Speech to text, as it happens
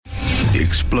The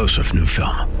explosive new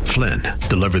film, Flynn,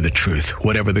 deliver the truth,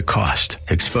 whatever the cost.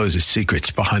 Exposes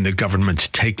secrets behind the government's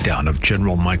takedown of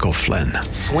General Michael Flynn.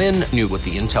 Flynn knew what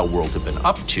the intel world had been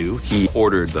up to. He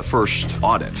ordered the first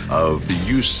audit of the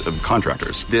use of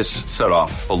contractors. This set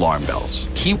off alarm bells.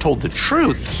 He told the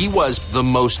truth. He was the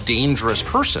most dangerous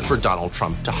person for Donald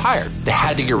Trump to hire. They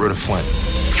had to get rid of Flynn.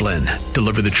 Flynn,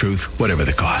 deliver the truth, whatever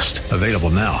the cost. Available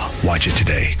now. Watch it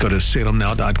today. Go to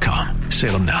salemnow.com.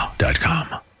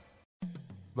 salemnow.com.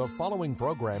 The following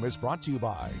program is brought to you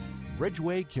by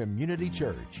Bridgeway Community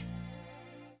Church.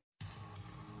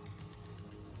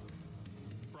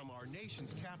 From our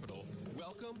nation's capital,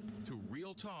 welcome to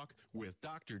Real Talk with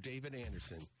Dr. David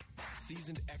Anderson.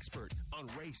 Seasoned expert on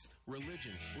race,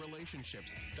 religion,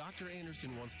 relationships, Dr.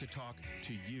 Anderson wants to talk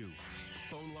to you.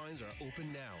 Phone lines are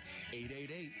open now,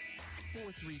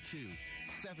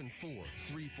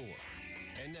 888-432-7434.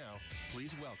 And now,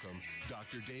 please welcome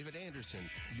Dr. David Anderson,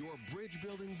 your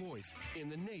bridge-building voice in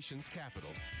the nation's capital.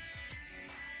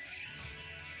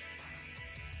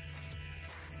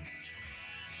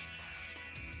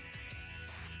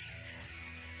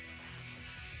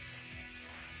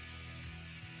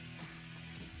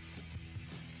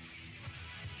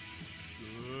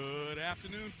 Good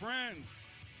afternoon, friends.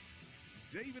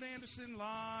 David Anderson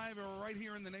live right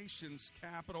here in the nation's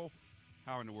capital.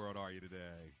 How in the world are you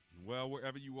today? Well,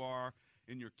 wherever you are,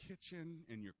 in your kitchen,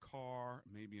 in your car,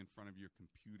 maybe in front of your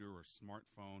computer or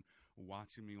smartphone,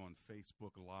 watching me on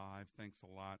Facebook Live. Thanks a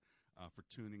lot for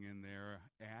tuning in there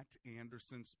at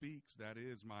Anderson Speaks. That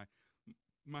is my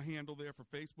handle there for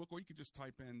Facebook, or you could just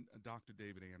type in Dr.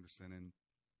 David Anderson and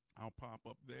I'll pop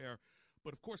up there.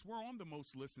 But, of course, we're on the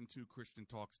most listened to Christian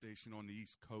talk station on the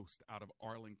East Coast out of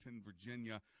Arlington,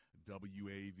 Virginia,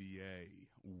 WAVA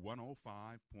 105.1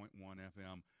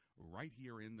 FM, right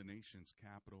here in the nation's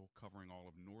capital, covering all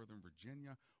of Northern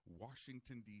Virginia,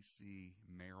 Washington, D.C.,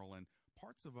 Maryland,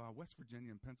 parts of West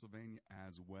Virginia and Pennsylvania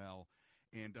as well.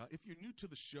 And if you're new to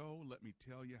the show, let me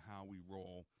tell you how we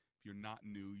roll. If you're not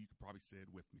new, you could probably say it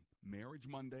with me. Marriage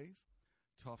Mondays,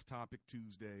 Tough Topic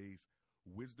Tuesdays,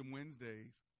 Wisdom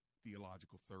Wednesdays,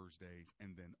 Theological Thursdays,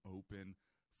 and then open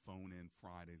phone-in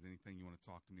Fridays. Anything you want to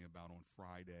talk to me about on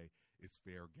Friday is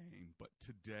fair game. But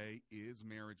today is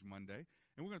Marriage Monday,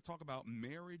 and we're going to talk about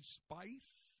marriage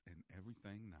spice and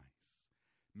everything nice.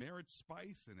 Marriage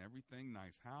spice and everything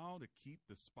nice. How to keep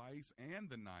the spice and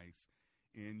the nice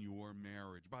in your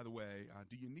marriage. By the way,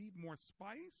 do you need more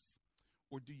spice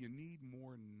or do you need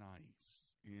more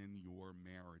nice in your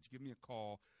marriage? Give me a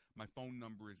call. My phone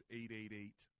number is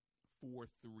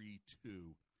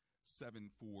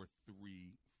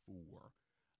 888-432-7434.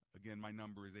 Again, my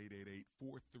number is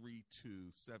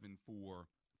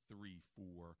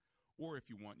 888-432-7434. Or if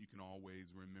you want, you can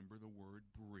always remember the word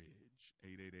bridge,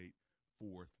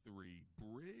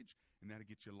 888-43-BRIDGE, and that'll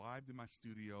get you live to my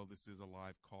studio. This is a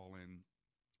live call-in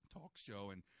talk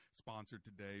show and sponsored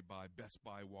today by Best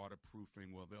Buy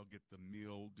Waterproofing. Well, they'll get the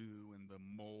mildew and the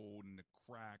mold and the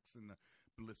cracks and the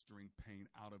blistering paint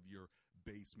out of your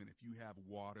basement. If you have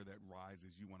water that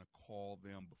rises, you want to call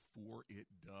them before it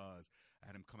does. I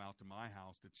had them come out to my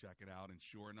house to check it out, and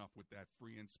sure enough, with that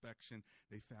free inspection,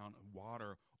 they found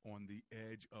water on the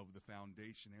edge of the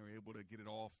foundation. They were able to get it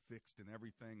all fixed and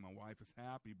everything. My wife is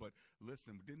happy, but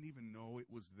listen, we didn't even know it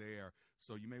was there.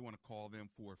 So you may want to call them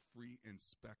for a free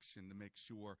inspection to make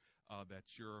sure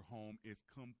that your home is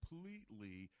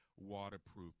completely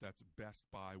waterproof. That's Best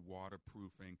Buy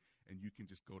Waterproofing, and you can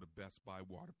just go to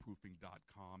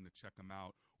bestbuywaterproofing.com to check them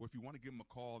out. Or if you want to give him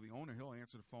a call, the owner, he'll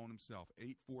answer the phone himself,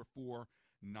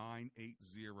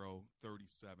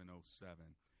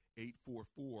 844-980-3707,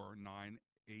 844-980-3707.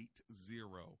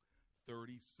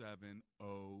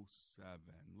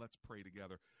 Let's pray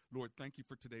together. Lord, thank you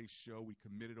for today's show. We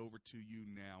commit it over to you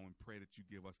now and pray that you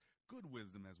give us good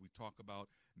wisdom as we talk about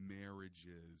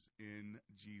marriages. In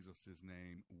Jesus'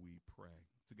 name we pray.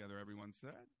 Together, everyone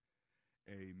said,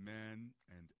 amen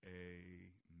and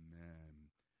amen.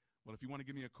 Well, if you want to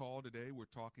give me a call today, we're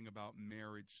talking about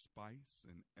marriage spice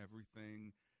and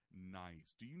everything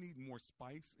nice. Do you need more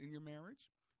spice in your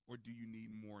marriage, or do you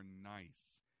need more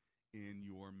nice in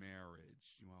your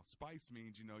marriage? Well, spice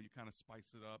means, you kind of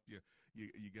spice it up. You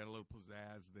get a little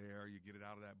pizzazz there. You get it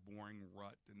out of that boring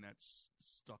rut and that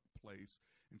stuck place.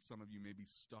 And some of you may be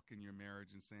stuck in your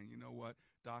marriage and saying, you know what,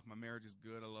 Doc, my marriage is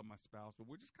good. I love my spouse, but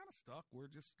we're just kind of stuck. We're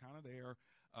just kind of there,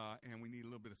 and we need a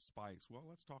little bit of spice. Well,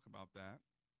 let's talk about that.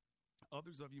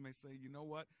 Others of you may say, you know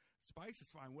what, spice is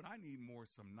fine. What I need more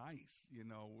is some nice.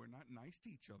 We're not nice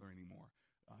to each other anymore.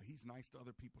 He's nice to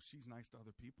other people. She's nice to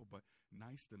other people, but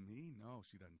nice to me? No,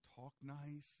 she doesn't talk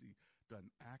nice. She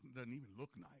doesn't act, doesn't even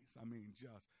look nice. I mean,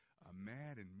 just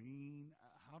mad and mean.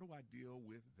 how do I deal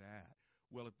with that?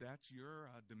 Well, if that's your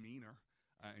demeanor,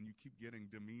 and you keep getting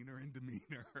demeanor and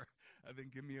demeanor, then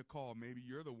give me a call. Maybe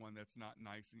you're the one that's not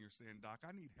nice and you're saying, Doc,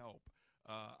 I need help.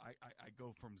 I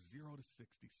go from 0 to 60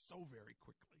 so very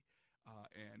quickly,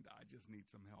 and I just need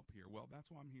some help here. Well, that's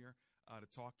why I'm here to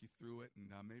talk you through it, and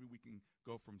maybe we can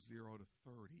go from 0 to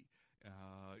 30,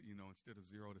 instead of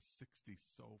 0 to 60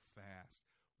 so fast.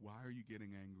 Why are you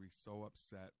getting angry, so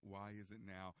upset? Why is it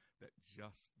now that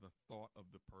just the thought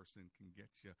of the person can get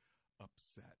you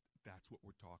upset? That's what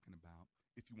we're talking about.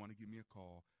 If you want to give me a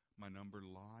call, my number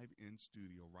live in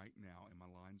studio right now, and my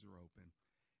lines are open,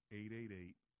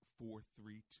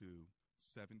 888-432-7434.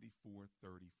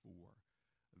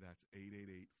 That's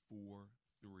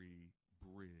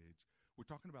 888-43-BRIDGE. We're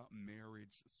talking about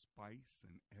marriage spice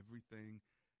and everything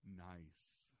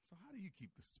nice. So how do you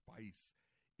keep the spice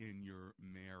in your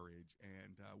marriage?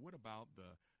 And what about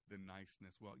the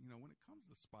niceness? Well, when it comes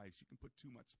to spice, you can put too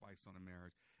much spice on a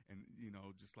marriage, and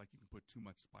just like you can put too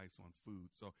much spice on food.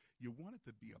 So you want it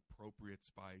to be appropriate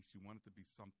spice. You want it to be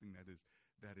something that is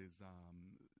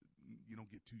you don't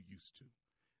get too used to.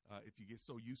 If you get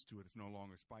so used to it, it's no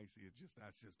longer spicy.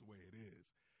 That's just the way it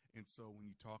is. And so when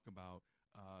you talk about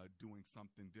doing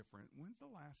something different, when's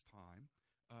the last time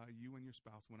you and your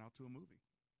spouse went out to a movie?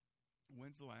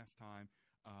 When's the last time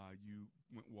you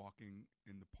went walking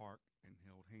in the park and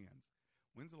held hands?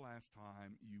 When's the last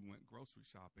time you went grocery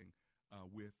shopping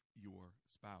with your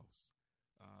spouse?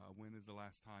 When is the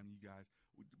last time you guys,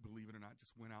 believe it or not,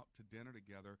 just went out to dinner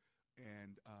together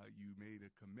and you made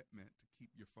a commitment to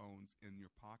keep your phones in your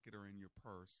pocket or in your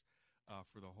purse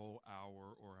for the whole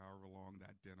hour or however long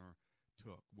that dinner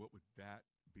took? What would that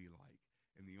be like?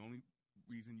 And the only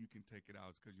reason you can take it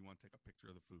out is because you want to take a picture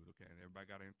of the food, okay? And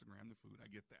everybody got to Instagram the food. I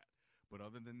get that. But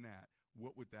other than that,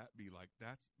 what would that be like?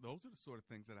 Those are the sort of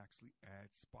things that actually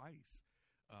add spice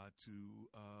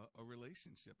to a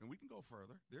relationship. And we can go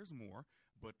further. There's more,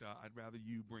 but I'd rather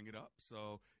you bring it up.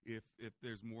 So if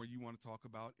there's more you want to talk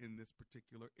about in this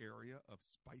particular area of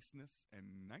spiciness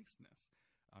and niceness,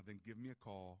 then give me a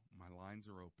call. My lines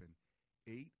are open,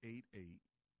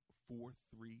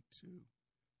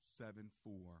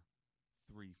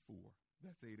 888-432-7434.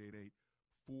 That's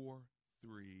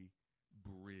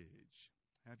 888-43-BRIDGE.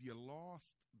 Have you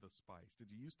lost the spice?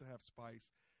 Did you used to have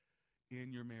spice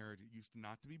in your marriage? It used to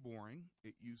not to be boring.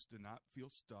 It used to not feel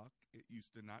stuck. It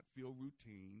used to not feel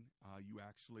routine. You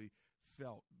actually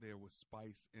felt there was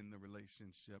spice in the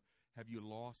relationship. Have you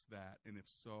lost that? And if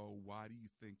so, why do you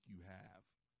think you have?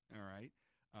 All right.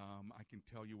 I can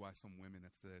tell you why some women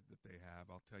have said that they have.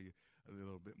 I'll tell you a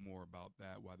little bit more about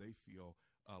that, why they feel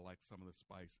like some of the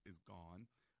spice is gone.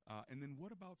 And then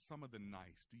what about some of the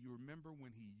nice? Do you remember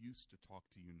when he used to talk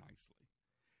to you nicely,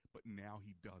 but now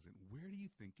he doesn't? Where do you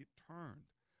think it turned?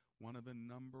 One of the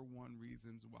number one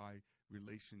reasons why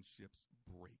relationships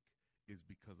break is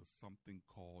because of something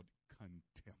called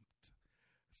contempt.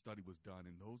 A study was done,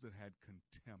 and those that had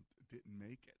contempt didn't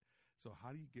make it. So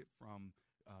how do you get from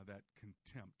that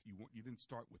contempt? You didn't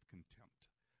start with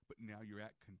contempt, but now you're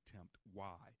at contempt.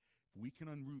 Why? If we can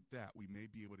unroot that, we may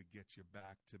be able to get you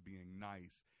back to being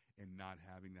nice and not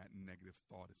having that negative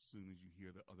thought as soon as you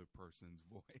hear the other person's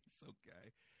voice,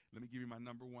 okay? Let me give you my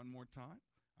number one more time.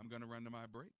 I'm going to run to my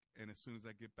break, and as soon as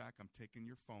I get back, I'm taking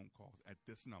your phone calls at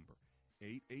this number,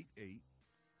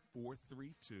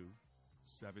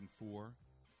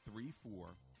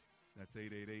 888-432-7434. That's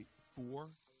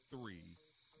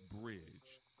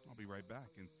 888-43-BRIDGE. I'll be right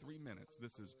back in 3 minutes.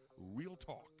 This is Real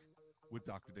Talk with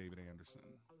Dr. David Anderson.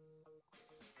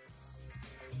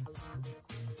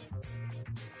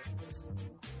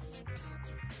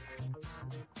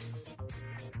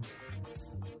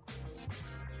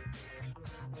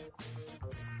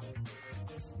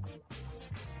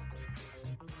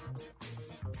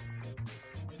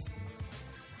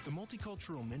 The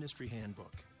Multicultural Ministry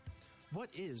Handbook. What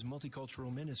is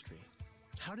multicultural ministry?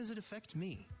 How does it affect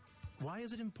me? Why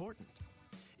is it important?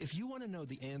 If you want to know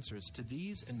the answers to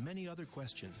these and many other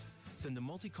questions, then the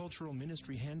Multicultural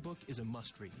Ministry Handbook is a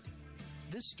must-read.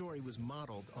 This story was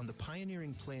modeled on the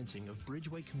pioneering planting of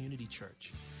Bridgeway Community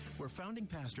Church, where founding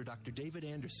pastor Dr. David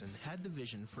Anderson had the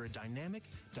vision for a dynamic,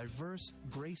 diverse,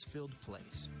 grace-filled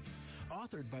place.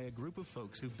 Authored by a group of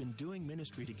folks who've been doing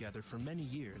ministry together for many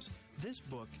years, this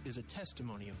book is a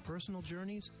testimony of personal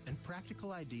journeys and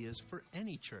practical ideas for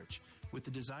any church with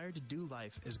the desire to do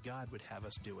life as God would have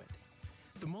us do it.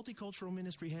 The Multicultural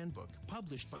Ministry Handbook,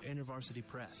 published by InterVarsity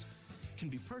Press, can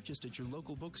be purchased at your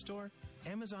local bookstore,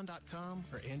 Amazon.com,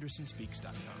 or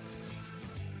AndersonSpeaks.com.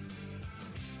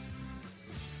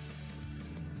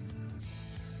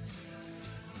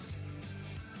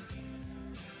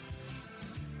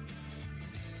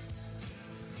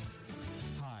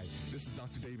 this is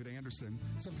Dr. David Anderson.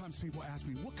 Sometimes people ask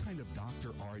me, what kind of doctor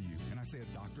are you? And I say, a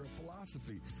doctor of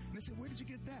philosophy. And they say, where did you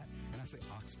get that? And I say,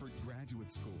 Oxford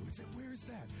Graduate School. And they say, where is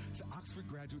that? I say, Oxford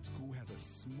Graduate School has a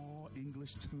small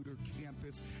English tutor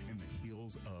campus in the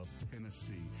hills of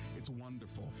Tennessee. It's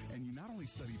wonderful. And you not only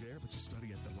study there, but you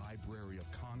study at the Library of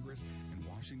Congress in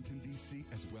Washington, D.C.,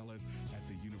 as well as at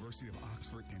the University of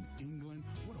Oxford in England.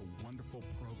 What a wonderful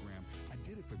program. I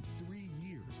did it for 3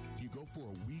 years. You go for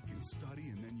a week and study,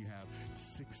 and then you have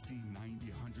 60,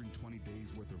 90, 120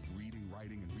 days worth of reading,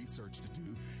 writing, and research to do.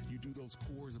 You do those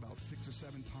cores about 6 or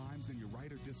 7 times, then you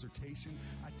write a dissertation.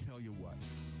 I tell you what,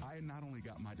 I not only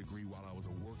got my degree while I was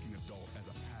a working adult as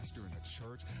a pastor in a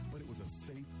church, but it was a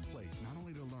safe place, not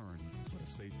only to learn, but a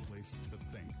safe place to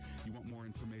think. You want more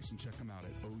information, check them out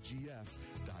at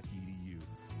ogs.edu.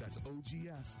 That's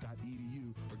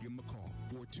ogs.edu, or give them a call,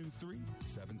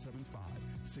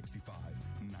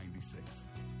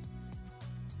 423-775-6596.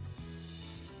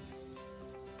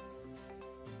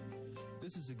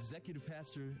 This is Executive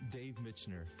Pastor Dave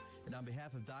Mitchner, and on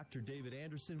behalf of Dr. David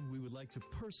Anderson, we would like to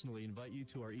personally invite you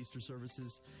to our Easter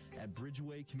services at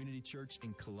Bridgeway Community Church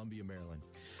in Columbia, Maryland.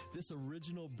 This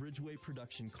original Bridgeway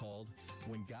production called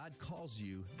When God Calls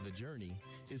You, The Journey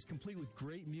is complete with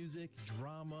great music,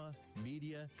 drama,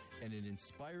 media, and an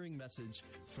inspiring message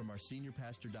from our senior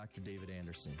pastor, Dr. David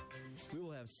Anderson. We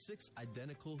will have 6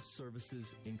 identical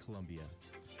services in Columbia.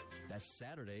 That's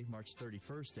Saturday, March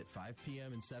 31st at 5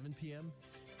 p.m. and 7 p.m.,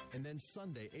 and then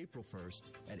Sunday, April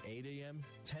 1st at 8 a.m.,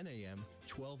 10 a.m.,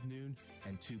 12 noon,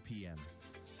 and 2 p.m.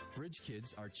 Bridge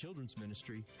Kids, our children's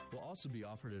ministry, will also be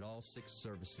offered at all 6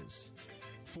 services.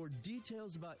 For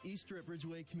details about Easter at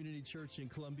Bridgeway Community Church in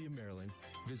Columbia, Maryland,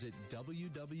 visit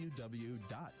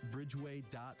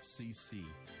www.bridgeway.cc.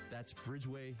 That's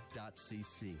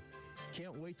bridgeway.cc.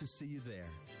 Can't wait to see you there.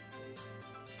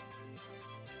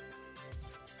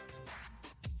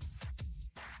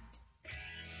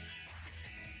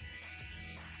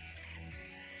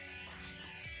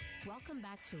 Welcome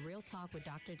back to Real Talk with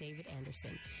Dr. David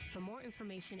Anderson. For more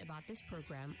information about this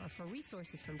program or for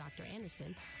resources from Dr.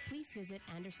 Anderson, please visit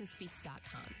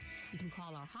andersonspeaks.com. You can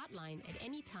call our hotline at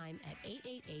any time at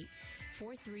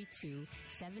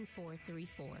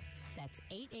 888-432-7434. That's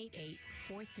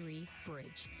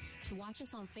 888-43-BRIDGE. To watch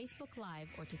us on Facebook Live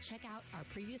or to check out our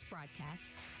previous broadcasts,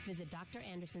 visit Dr.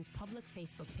 Anderson's public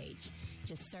Facebook page.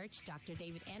 Just search Dr.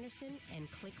 David Anderson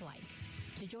and click like.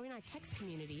 To join our text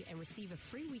community and receive a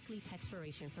free weekly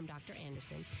textpiration from Dr.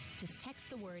 Anderson, just text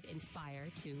the word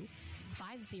INSPIRE to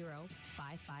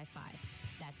 50555.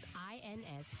 That's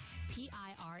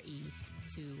INSPIRE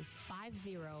to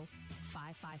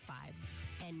 50555.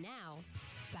 And now,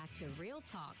 back to Real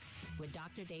Talk with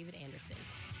Dr. David Anderson.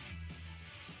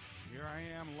 Here I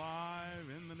am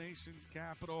live in the nation's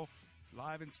capital,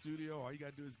 live in studio. All you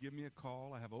got to do is give me a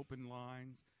call. I have open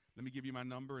lines. Let me give you my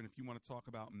number, and if you want to talk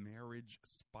about marriage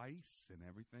spice and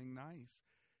everything nice,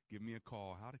 give me a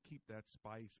call. How to keep that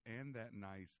spice and that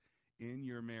nice in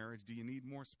your marriage. Do you need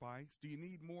more spice? Do you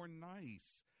need more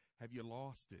nice? Have you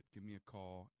lost it? Give me a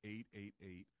call,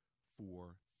 888-43-BRIDGE.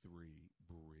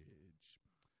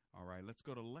 All right, let's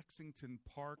go to Lexington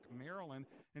Park, Maryland,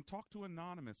 and talk to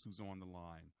Anonymous, who's on the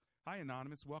line. Hi,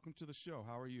 Anonymous. Welcome to the show.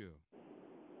 How are you?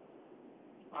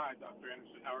 Hi, Dr.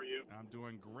 Anderson. How are you? I'm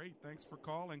doing great. Thanks for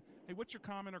calling. Hey, what's your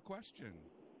comment or question?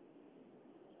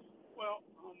 Well,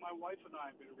 my wife and I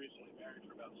have been recently married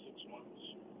for about 6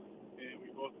 months, and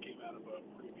we both came out of a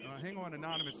previous... hang on,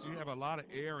 Anonymous. You have a lot of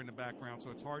air in the background,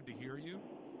 so it's hard to hear you.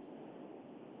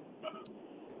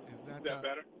 Is that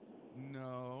better?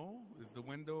 No. Is the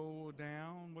window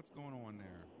down? What's going on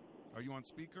there? Are you on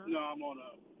speaker? No, I'm on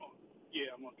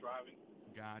driving.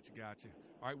 Gotcha.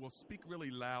 All right, well, speak really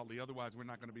loudly. Otherwise, we're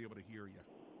not going to be able to hear you.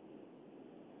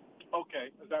 Okay.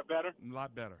 Is that better? A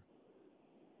lot better.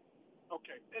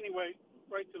 Okay. Anyway,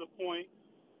 right to the point.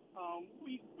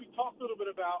 We talked a little bit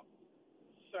about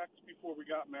sex before we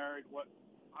got married, what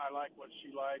I like, what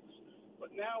she likes.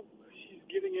 But now she's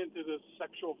getting into this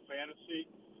sexual fantasy.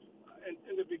 And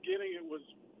in the beginning, it was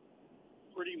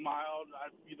pretty mild.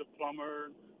 I'd be the plumber,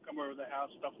 come over to the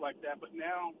house, stuff like that. But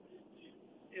now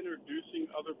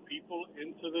introducing other people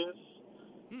into this,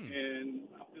 and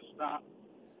I'm just not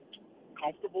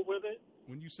comfortable with it.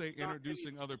 When you say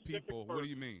introducing other people, what do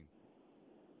you mean?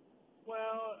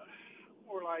 Well,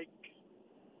 more like,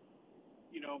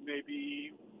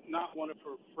 maybe not one of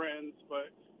her friends,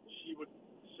 but she would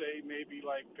say maybe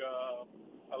like a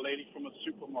lady from a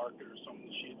supermarket or something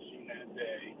she had seen that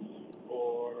day,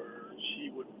 or she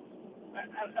would, I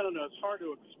don't know, it's hard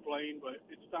to explain, but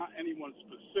it's not anyone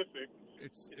specific.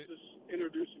 It's just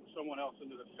introducing someone else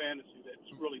into the fantasy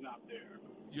that's really not there.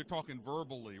 You're talking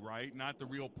verbally, right? Not the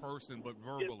real person, but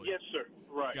verbally. Yes, sir.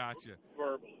 Right. Gotcha.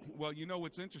 Verbally. Well, you know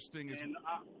what's interesting is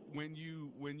when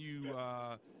you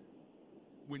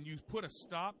put a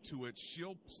stop to it,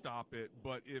 she'll stop it.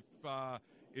 But if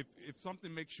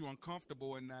something makes you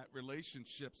uncomfortable in that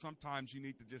relationship, sometimes you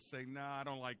need to just say, "Nah, I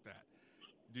don't like that."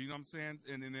 Do you know what I'm saying?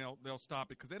 And then they'll stop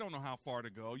it because they don't know how far to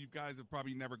go. You guys have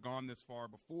probably never gone this far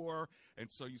before, and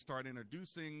so you start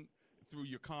introducing through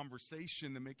your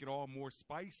conversation to make it all more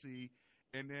spicy,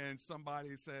 and then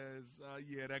somebody says,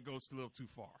 "Yeah, that goes a little too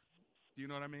far." Do you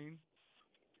know what I mean?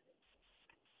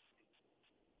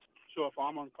 So if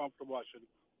I'm uncomfortable, I should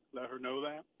let her know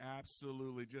that?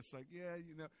 Absolutely. Just like, yeah,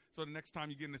 you know. So the next time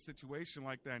you get in a situation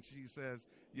like that and she says,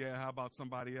 yeah, how about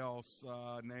somebody else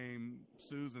named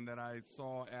Susan that I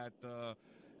saw at the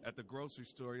grocery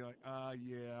store, you're like,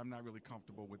 yeah, I'm not really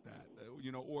comfortable with that.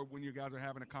 You know, or when you guys are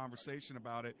having a conversation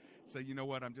about it, say, you know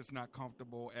what, I'm just not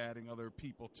comfortable adding other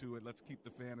people to it. Let's keep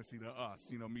the fantasy to us,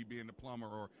 you know, me being the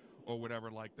plumber or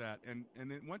whatever like that. And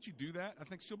then once you do that, I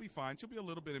think she'll be fine. She'll be a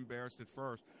little bit embarrassed at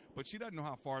first, but she doesn't know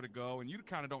how far to go, and you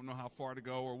kind of don't know how far to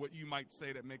go or what you might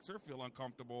say that makes her feel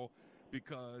uncomfortable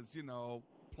because, you know,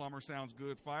 plumber sounds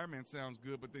good, fireman sounds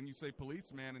good, but then you say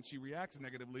policeman and she reacts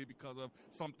negatively because of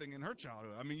something in her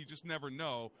childhood. I mean, you just never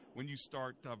know when you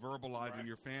start verbalizing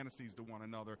your fantasies to one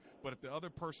another. But if the other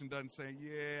person doesn't say,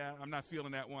 yeah, I'm not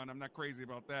feeling that one, I'm not crazy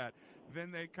about that,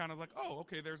 then they kind of like, oh,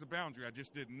 okay, there's a boundary. I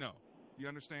just didn't know. You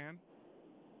understand?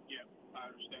 Yeah, I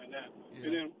understand that. Yeah.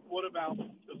 And then what about the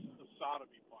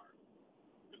sodomy part?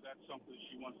 Because that's something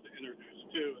she wants to introduce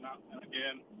too. And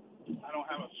again, I don't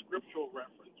have a scriptural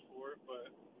reference for it, but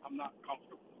I'm not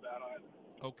comfortable with that either.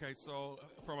 Okay, so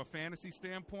from a fantasy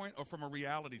standpoint or from a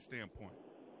reality standpoint?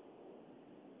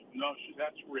 No,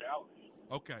 that's reality.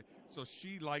 Okay, so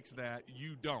she likes that,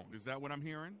 you don't. Is that what I'm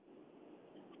hearing?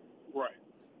 Right.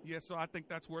 Yeah, so I think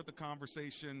that's worth a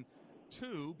conversation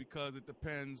too, because it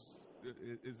depends.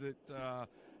 Is it,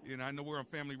 you know, I know we're on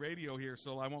family radio here,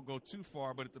 so I won't go too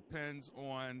far, but it depends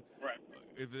on,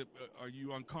 are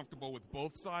you uncomfortable with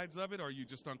both sides of it, or are you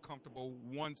just uncomfortable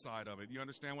one side of it? You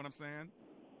understand what I'm saying?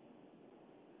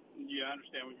 Yeah, I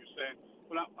understand what you're saying.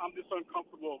 But I'm just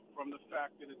uncomfortable from the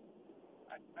fact that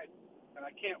I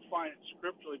can't find it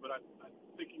scripturally, but I'm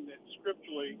thinking that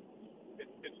scripturally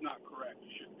it's not correct.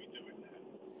 You shouldn't be doing that.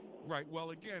 Right. Well,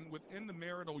 again, within the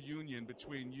marital union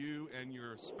between you and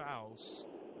your spouse,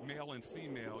 male and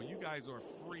female, you guys are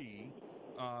free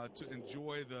to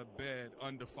enjoy the bed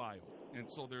undefiled. And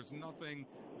so there's nothing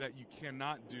that you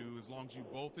cannot do as long as you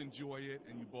both enjoy it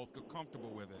and you both get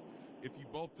comfortable with it. If you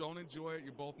both don't enjoy it,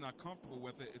 you're both not comfortable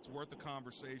with it, it's worth a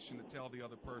conversation to tell the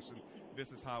other person,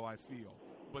 this is how I feel.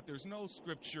 But there's no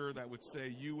scripture that would say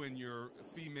you and your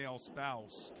female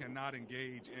spouse cannot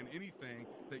engage in anything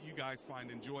that you guys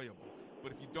find enjoyable.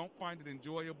 But if you don't find it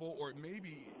enjoyable, or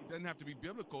maybe it doesn't have to be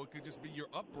biblical, it could just be your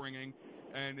upbringing,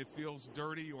 and it feels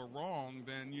dirty or wrong,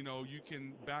 then, you know, you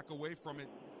can back away from it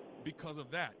because of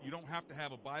that. You don't have to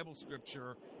have a Bible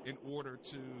scripture in order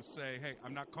to say, hey,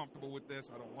 I'm not comfortable with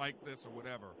this, I don't like this, or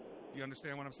whatever. Do you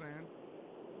understand what I'm saying?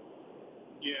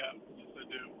 Yeah, yes I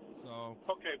do. So,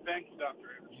 okay, thank you, Dr.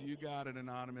 Anderson. You got it,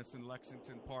 Anonymous in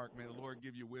Lexington Park. May the Lord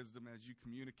give you wisdom as you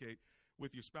communicate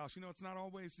with your spouse. You know, it's not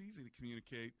always easy to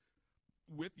communicate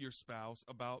with your spouse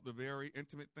about the very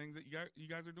intimate things that you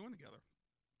guys are doing together.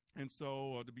 And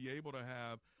so to be able to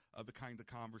have the kind of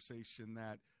conversation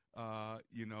that,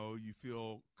 you know, you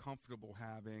feel comfortable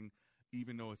having,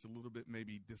 even though it's a little bit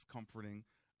maybe discomforting,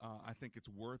 I think it's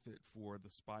worth it for the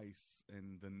spice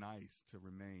and the nice to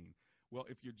remain. Well,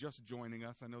 if you're just joining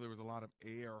us, I know there was a lot of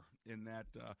air in that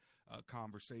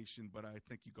conversation, but I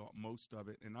think you got most of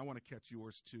it, and I want to catch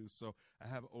yours too. So I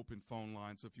have an open phone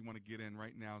line, so if you want to get in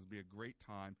right now, it'd be a great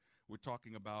time. We're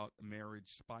talking about marriage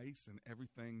spice and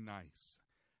everything nice.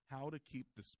 How to keep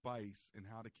the spice and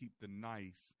how to keep the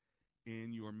nice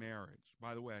in your marriage.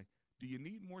 By the way, do you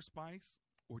need more spice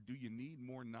or do you need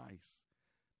more nice?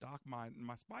 Doc, my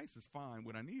spice is fine.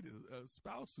 What I need is a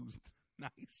spouse who's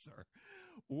nicer,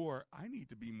 or I need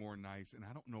to be more nice, and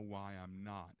I don't know why I'm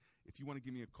not. If you want to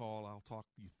give me a call, I'll talk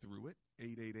you through it.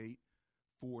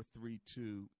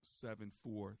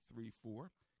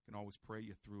 888-432-7434. Can always pray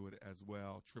you through it as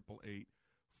well.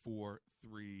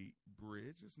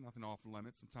 888-43-BRIDGE. There's nothing off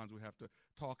limits. Sometimes we have to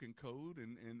talk in code,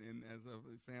 and as a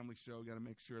family show, got to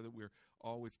make sure that we're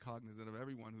always cognizant of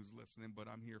everyone who's listening, but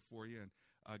I'm here for you. And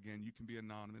again, you can be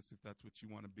anonymous if that's what you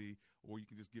want to be, or you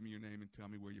can just give me your name and tell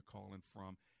me where you're calling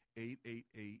from.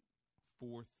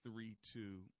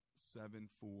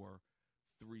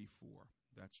 888-432-7434.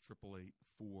 That's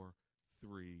 888-432-7434.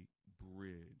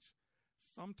 bridge.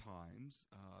 Sometimes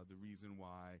the reason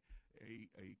why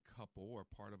a couple or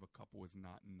part of a couple is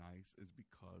not nice is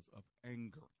because of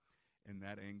anger. And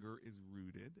that anger is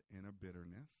rooted in a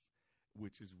bitterness,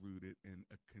 which is rooted in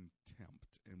a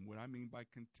contempt. And what I mean by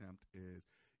contempt is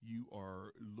you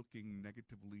are looking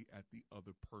negatively at the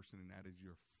other person, and that is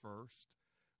your first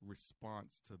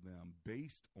response to them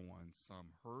based on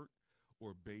some hurt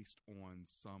or based on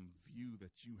some view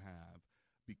that you have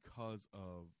because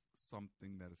of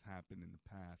something that has happened in the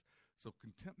past. So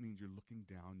contempt means you're looking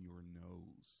down your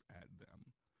nose at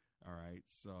them. All right.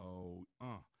 So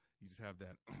you just have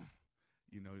that,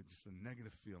 just a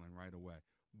negative feeling right away.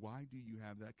 Why do you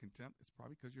have that contempt? It's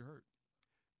probably because you're hurt.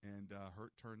 And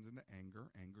hurt turns into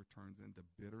anger. Anger turns into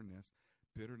bitterness.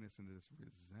 Bitterness into this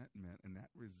resentment. And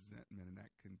that resentment and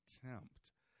that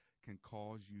contempt can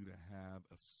cause you to have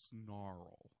a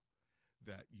snarl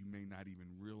that you may not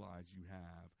even realize you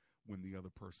have when the other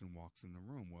person walks in the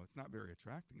room. Well, it's not very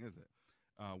attracting, is it?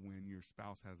 When your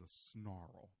spouse has a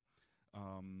snarl.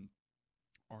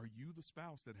 Are you the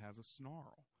spouse that has a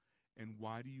snarl? And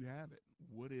why do you have it?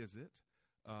 What is it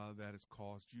that has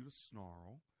caused you to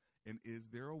snarl? And is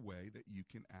there a way that you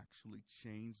can actually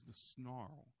change the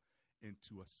snarl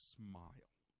into a smile?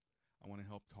 I want to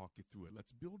help talk you through it.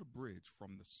 Let's build a bridge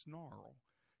from the snarl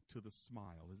to the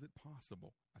smile. Is it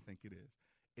possible? I think it is.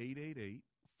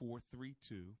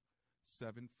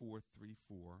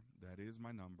 888-432-7434. That is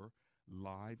my number.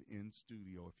 Live in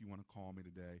studio. If you want to call me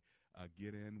today,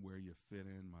 get in where you fit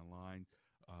in. My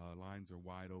lines are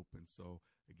wide open. So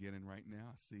get in right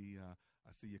now. I see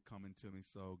you coming to me.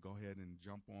 So go ahead and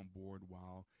jump on board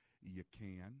while you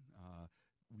can.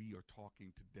 We are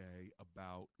talking today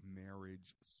about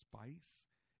marriage spice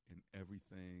and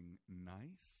everything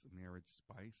nice. Marriage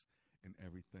spice and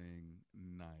everything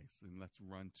nice. And let's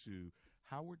run to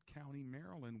Howard County,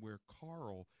 Maryland, where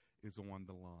Carl is on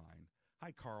the line.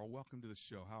 Hi, Carl. Welcome to the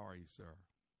show. How are you, sir?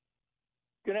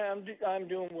 Good. I'm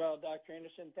doing well, Dr.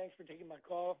 Anderson. Thanks for taking my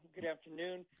call. Good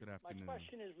afternoon. Good afternoon. My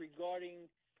question is regarding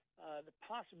the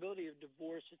possibility of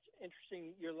divorce. It's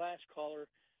interesting. Your last caller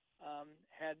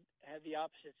had the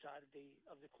opposite side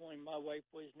of the coin. My wife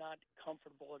was not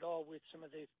comfortable at all with some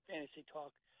of the fantasy talk.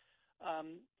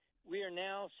 We are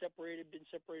now been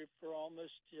separated for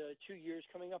almost 2 years,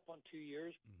 coming up on 2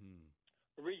 years.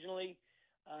 Mm-hmm. Originally,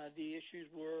 the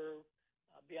issues were,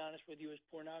 I'll be honest with you, was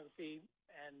pornography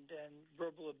and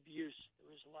verbal abuse. There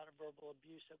was a lot of verbal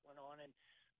abuse that went on, and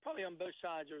probably on both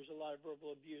sides there was a lot of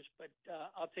verbal abuse, but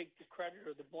I'll take the credit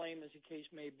or the blame as the case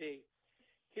may be.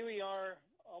 Here we are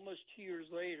almost 2 years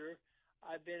later.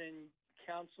 I've been in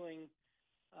counseling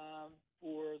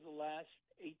for the last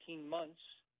 18 months.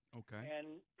 Okay.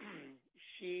 And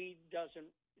she doesn't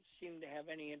seem to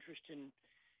have any interest in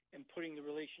putting the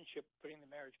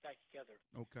marriage back together.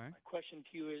 Okay. My question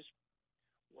to you is,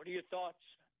 what are your thoughts?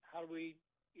 How do we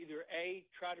either A,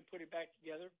 try to put it back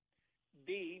together,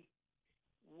 B,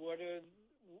 what is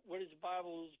the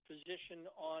Bible's position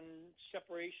on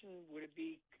separation? Would it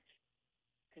be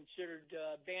considered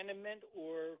abandonment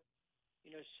or,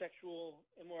 sexual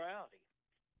immorality?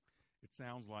 It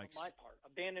sounds like on my part.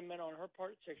 Abandonment on her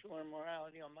part, sexual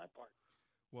immorality on my part.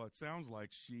 Well, it sounds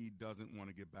like she doesn't want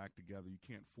to get back together. You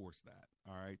can't force that.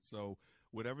 All right. So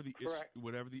whatever the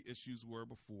issues were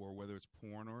before, whether it's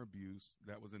porn or abuse,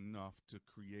 that was enough to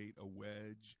create a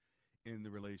wedge in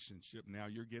the relationship. Now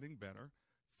you're getting better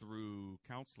through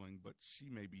counseling, but she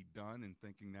may be done and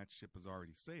thinking that ship has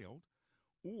already sailed,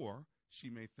 or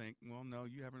she may think, well, no,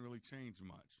 you haven't really changed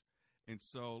much. And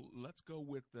so let's go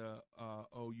with the,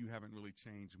 you haven't really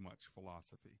changed much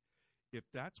philosophy. If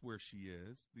that's where she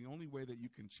is, the only way that you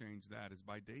can change that is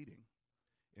by dating.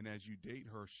 And as you date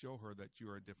her, show her that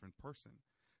you're a different person.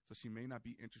 So she may not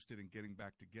be interested in getting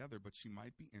back together, but she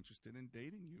might be interested in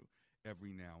dating you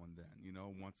every now and then,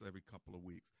 once every couple of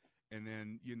weeks. And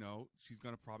then, she's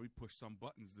going to probably push some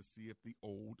buttons to see if the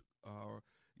old,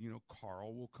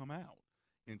 Carl will come out.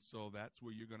 And so that's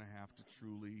where you're going to have to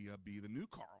truly be the new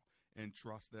Carl and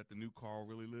trust that the new Carl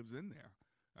really lives in there.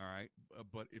 All right.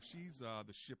 But if she's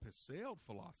the ship has sailed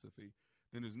philosophy,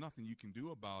 then there's nothing you can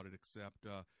do about it except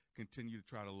continue to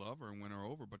try to love her and win her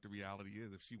over. But the reality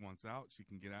is, if she wants out, she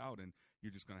can get out, and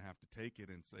you're just going to have to take it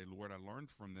and say, Lord, I learned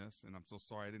from this, and I'm so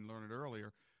sorry I didn't learn it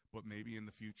earlier, but maybe in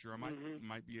the future I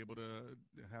might be able to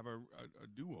have a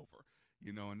do-over,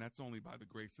 and that's only by the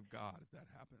grace of God if that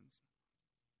happens.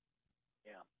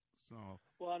 Yeah. So.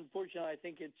 Well, unfortunately, I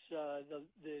think it's the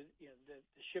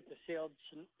ship has sailed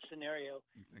scenario.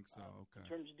 You think so? Okay. In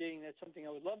terms of dating, that's something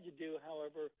I would love to do.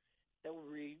 However, that would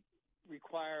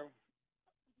require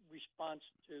response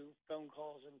to phone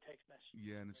calls and text messages.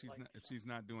 Yeah, and if she's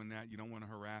not doing that, you don't want to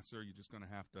harass her. You're just going to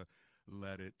have to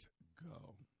let it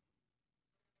go.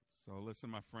 So listen,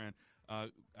 my friend, I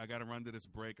got to run to this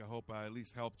break. I hope I at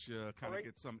least helped you kind of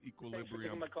get some equilibrium. Thanks for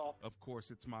taking my call. Of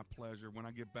course, it's my pleasure. When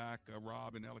I get back,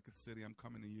 Rob in Ellicott City, I'm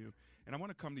coming to you. And I want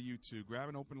to come to you, too. Grab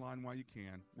an open line while you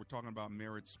can. We're talking about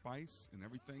marriage spice and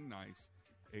everything nice.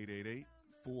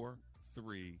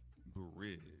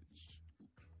 888-43-BRIDGE.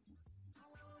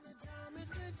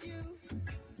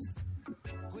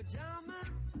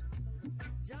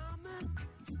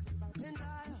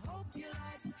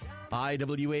 Hi,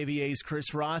 WAVA's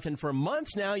Chris Roth, and for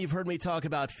months now you've heard me talk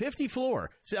about 50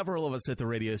 Floor. Several of us at the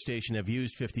radio station have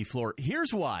used 50 Floor.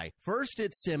 Here's why. First,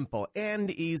 it's simple and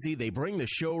easy. They bring the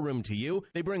showroom to you.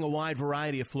 They bring a wide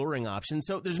variety of flooring options,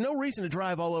 so there's no reason to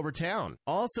drive all over town.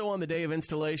 Also, on the day of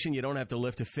installation, you don't have to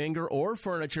lift a finger or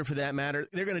furniture for that matter.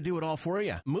 They're going to do it all for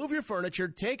you. Move your furniture,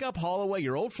 take up, haul away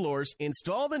your old floors,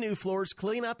 install the new floors,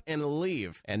 clean up, and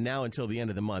leave. And now until the end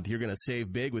of the month, you're going to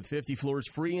save big with 50 Floor's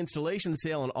free installation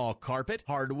sale on all carpet,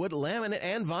 hardwood, laminate,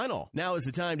 and vinyl. Now is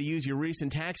the time to use your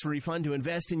recent tax refund to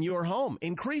invest in your home,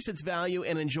 increase its value,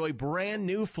 and enjoy brand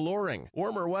new flooring.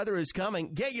 Warmer weather is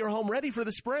coming. Get your home ready for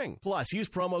the spring. Plus, use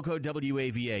promo code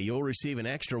WAVA. You'll receive an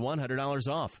extra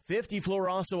 $100 off. 50 Floor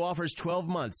also offers 12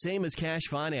 months, same as cash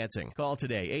financing. Call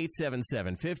today,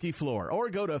 877-50-FLOOR, or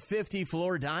go to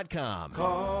 50floor.com.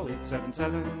 Call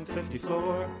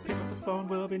 877-50-FLOOR. Pick up the phone,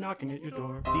 we'll be knocking at your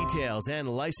door. Details and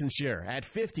licensure at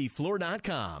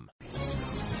 50floor.com.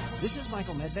 This is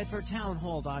Michael Medved for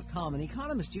townhall.com. An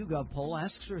Economist YouGov poll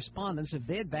asks respondents if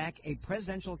they'd back a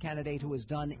presidential candidate who has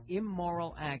done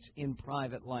immoral acts in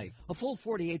private life. A full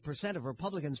 48% of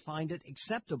Republicans find it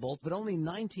acceptable, but only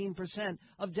 19%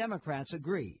 of Democrats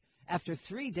agree. After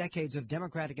 3 decades of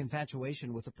Democratic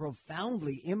infatuation with a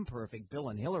profoundly imperfect Bill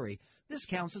and Hillary, this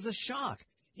counts as a shock.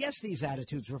 Yes, these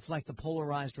attitudes reflect the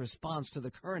polarized response to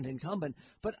the current incumbent,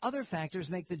 but other factors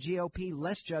make the GOP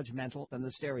less judgmental than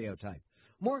the stereotype.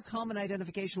 More common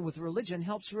identification with religion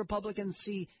helps Republicans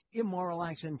see immoral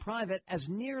acts in private as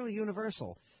nearly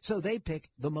universal, so they pick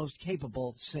the most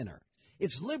capable sinner.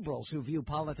 It's liberals who view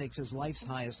politics as life's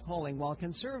highest calling, while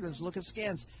conservatives look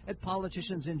askance at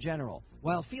politicians in general,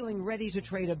 while feeling ready to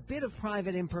trade a bit of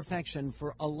private imperfection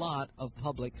for a lot of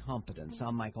public competence.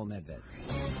 I'm Michael Medved.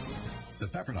 The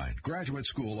Pepperdine Graduate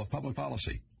School of Public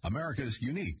Policy, America's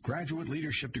unique graduate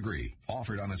leadership degree,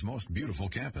 offered on its most beautiful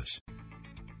campus.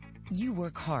 You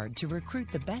work hard to recruit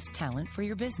the best talent for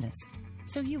your business,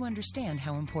 so you understand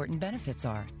how important benefits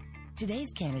are.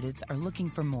 Today's candidates are looking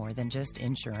for more than just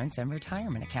insurance and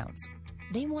retirement accounts.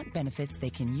 They want benefits they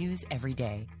can use every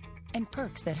day and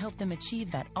perks that help them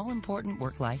achieve that all-important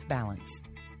work-life balance.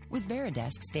 With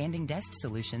Veridesk Standing Desk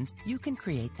Solutions, you can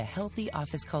create the healthy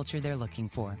office culture they're looking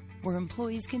for, where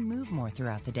employees can move more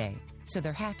throughout the day, so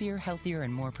they're happier, healthier,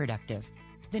 and more productive.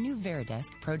 The new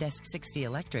Veridesk ProDesk 60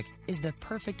 Electric is the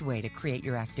perfect way to create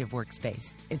your active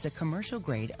workspace. It's a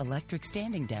commercial-grade electric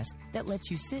standing desk that lets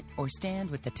you sit or stand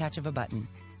with the touch of a button,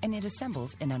 and it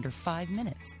assembles in under 5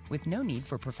 minutes with no need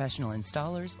for professional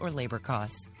installers or labor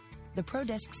costs. The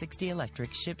ProDesk 60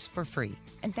 Electric ships for free,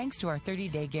 and thanks to our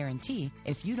 30-day guarantee,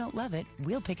 if you don't love it,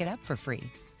 we'll pick it up for free.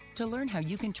 To learn how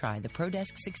you can try the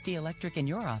ProDesk 60 Electric in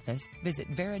your office, visit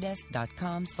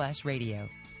veridesk.com/radio.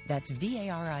 That's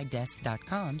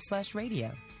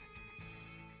varidesk.com/radio.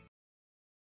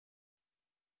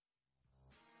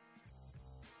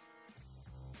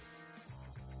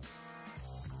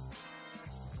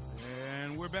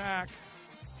 And we're back.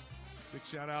 Big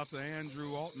shout out to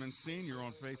Andrew Altman Sr.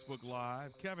 on Facebook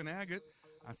Live. Kevin Agate,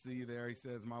 I see you there. He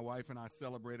says, my wife and I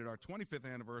celebrated our 25th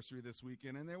anniversary this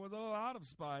weekend, and there was a lot of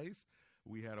spice.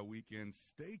 We had a weekend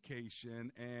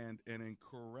staycation and an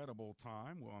incredible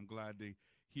time. Well, I'm glad to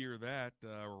hear that.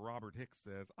 Robert Hicks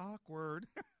says, awkward.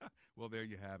 Well, there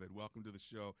you have it. Welcome to the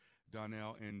show,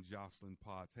 Donnell and Jocelyn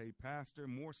Potts. Hey, Pastor,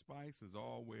 more spice is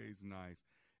always nice.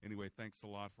 Anyway, thanks a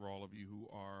lot for all of you who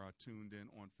are tuned in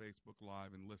on Facebook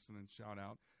Live and listening. Shout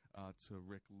out to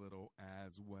Rick Little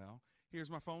as well. Here's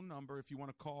my phone number. If you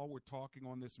want to call, we're talking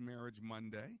on this Marriage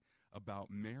Monday about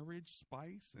marriage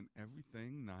spice and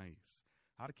everything nice.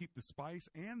 How to keep the spice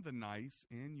and the nice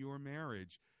in your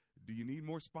marriage. Do you need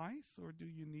more spice or do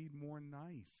you need more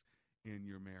nice in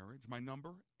your marriage? My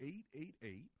number,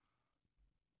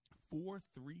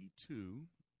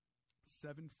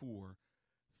 888-432-7434.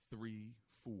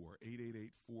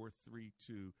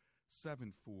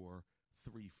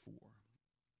 888-432-7434.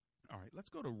 All right, let's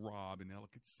go to Rob in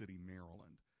Ellicott City,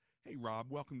 Maryland. Hey, Rob,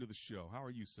 welcome to the show. How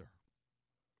are you, sir?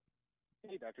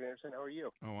 Hey, Dr. Anderson, how are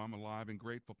you? Oh, I'm alive and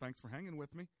grateful. Thanks for hanging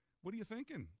with me. What are you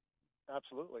thinking?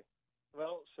 Absolutely.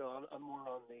 Well, so I'm more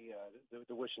on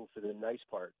the wishing for the nice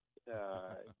part.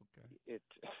 Okay.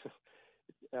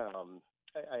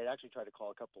 I had actually tried to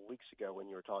call a couple of weeks ago when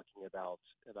you were talking about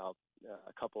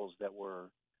couples that were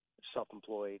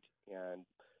self-employed, and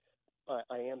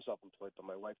I am self-employed, but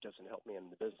my wife doesn't help me in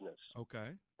the business.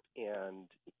 Okay. And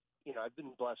I've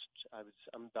been blessed.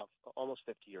 I'm about almost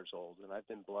 50 years old, and I've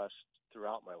been blessed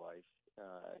throughout my life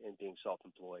in being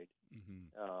self-employed.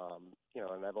 Mm-hmm.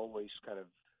 And I've always kind of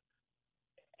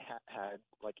had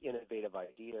like innovative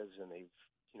ideas, and they've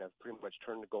pretty much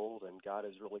turned to gold, and God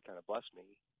has really kind of blessed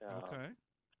me. Okay.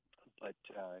 But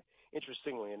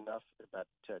interestingly enough, about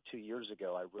 2 years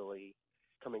ago, I really,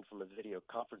 coming from a video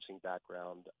conferencing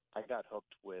background, I got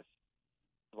hooked with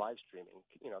live streaming,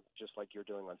 just like you're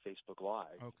doing on Facebook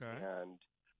Live. Okay. And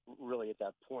really at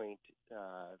that point,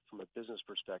 from a business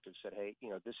perspective, said, hey,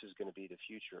 this is going to be the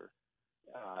future.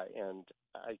 And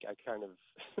I kind of,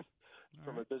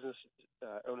 from a business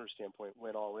owner standpoint,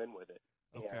 went all in with it.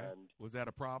 Okay. And, was that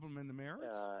a problem in the marriage?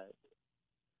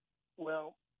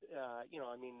 Well,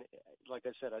 like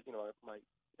I said, I've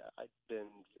been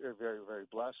very, very, very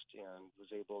blessed and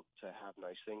was able to have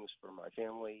nice things for my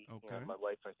family. Okay. And my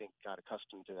wife, I think, got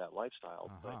accustomed to that lifestyle.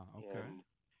 But in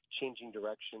changing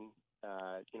direction,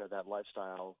 that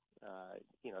lifestyle,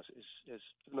 is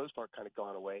for the most part kind of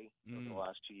gone away over the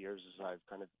last 2 years as I've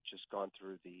kind of just gone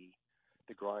through the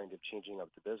grind of changing up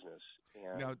the business.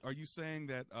 And now, are you saying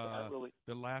that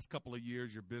the last couple of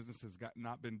years your business has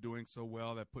not been doing so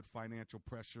well that put financial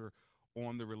pressure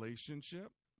on the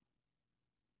relationship?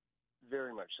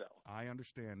 Very much so. I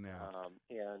understand now.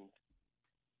 And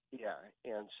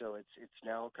so it's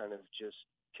now kind of just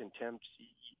contempt.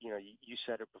 You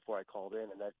said it before I called in,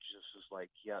 and that just was like,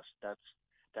 yes,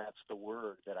 that's the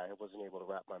word that I wasn't able to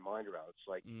wrap my mind around. It's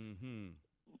like,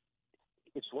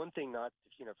 it's one thing not,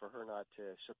 for her not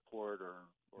to support or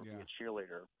be a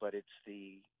cheerleader, but it's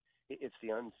the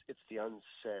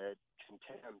unsaid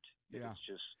contempt that is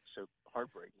just so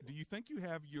heartbreaking. Do you think you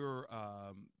have your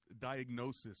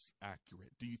diagnosis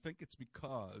accurate? Do you think it's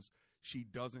because she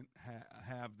doesn't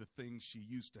have the things she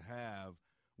used to have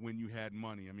when you had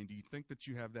money? I mean, do you think that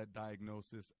you have that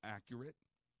diagnosis accurate?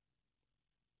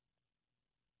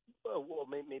 Well,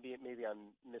 maybe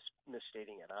I'm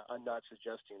misstating it. I'm not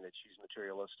suggesting that she's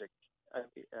materialistic.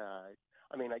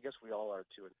 I guess we all are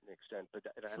to an extent, but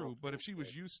true. But if she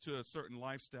was used to a certain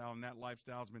lifestyle and that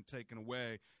lifestyle's been taken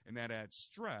away and that adds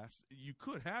stress, you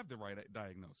could have the right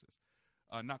diagnosis.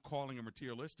 Not calling her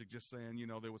materialistic, just saying,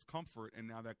 there was comfort and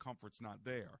now that comfort's not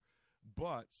there.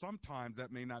 But sometimes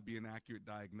that may not be an accurate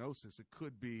diagnosis. It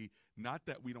could be not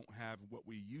that we don't have what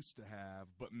we used to have,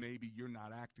 but maybe you're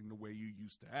not acting the way you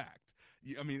used to act.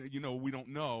 I mean, we don't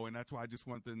know, and that's why I just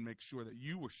wanted to make sure that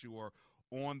you were sure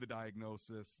on the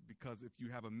diagnosis, because if you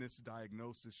have a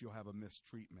misdiagnosis, you'll have a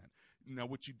mistreatment. Now,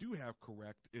 what you do have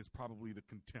correct is probably the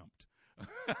contempt.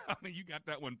 I mean, you got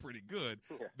that one pretty good.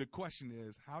 Yeah. The question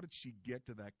is, how did she get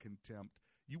to that contempt?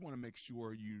 You want to make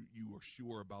sure you are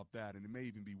sure about that, and it may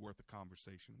even be worth a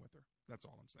conversation with her. That's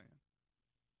all I'm saying.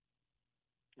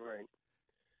 Right.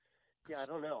 Yeah, I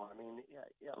don't know. I mean,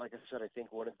 like I said, I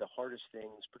think one of the hardest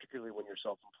things, particularly when you're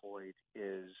self-employed,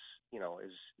 is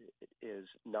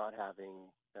not having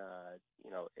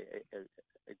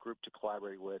a group to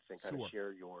collaborate with and kind of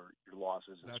share your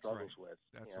losses and struggles with.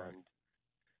 That's right.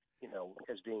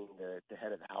 As being the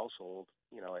head of the household,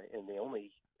 and the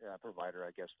only provider,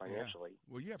 I guess, financially. Yeah.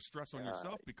 Well, you have stress on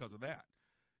yourself because of that.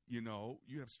 You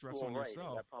have stress on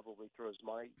yourself. That probably throws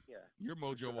your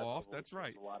mojo off. That's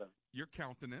right. A lot of your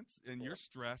countenance, and you're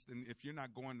stressed. And if you're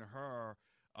not going to her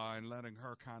and letting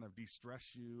her kind of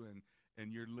de-stress you,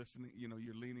 and you're listening,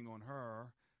 you're leaning on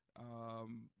her.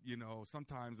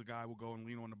 Sometimes a guy will go and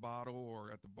lean on the bottle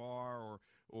or at the bar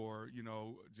or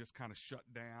just kind of shut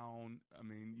down. I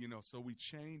mean, so we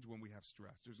change when we have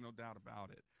stress. There's no doubt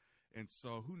about it. And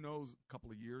so who knows a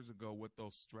couple of years ago what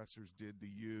those stressors did to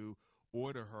you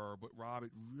or to her. But, Rob,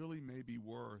 it really may be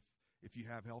worth, if you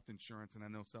have health insurance, and I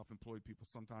know self-employed people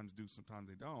sometimes do, sometimes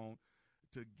they don't,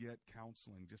 to get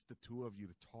counseling, just the two of you,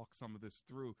 to talk some of this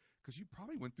through, because you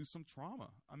probably went through some trauma.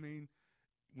 I mean,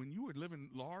 when you were living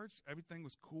large, everything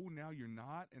was cool. Now you're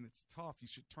not, and it's tough. You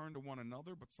should turn to one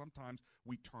another, but sometimes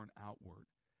we turn outward.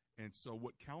 And so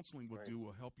what counseling will do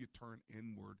will help you turn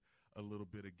inward a little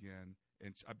bit again,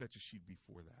 and I bet you she'd be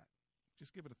for that.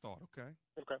 Just give it a thought, okay?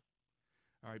 Okay.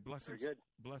 All right, blessings. Very good.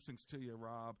 Blessings to you,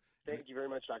 Rob. Thank you very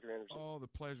much, Dr. Anderson. Oh, the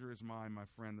pleasure is mine, my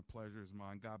friend. The pleasure is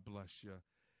mine. God bless you.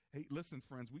 Hey, listen,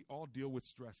 friends, we all deal with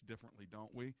stress differently,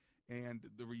 don't we? And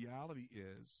the reality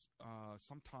is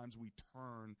sometimes we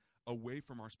turn away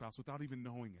from our spouse without even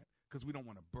knowing it because we don't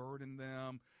want to burden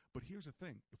them. But here's the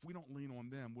thing. If we don't lean on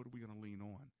them, what are we going to lean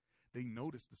on? They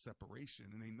notice the separation,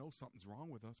 and they know something's wrong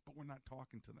with us, but we're not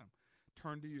talking to them.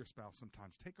 Turn to your spouse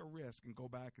sometimes. Take a risk and go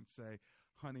back and say,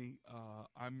 honey,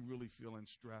 I'm really feeling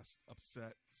stressed,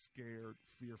 upset, scared,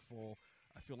 fearful.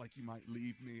 I feel like you might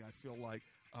leave me. I feel like,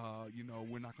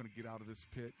 we're not going to get out of this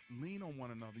pit. Lean on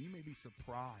one another. You may be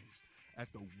surprised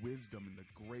at the wisdom and the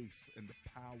grace and the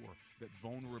power that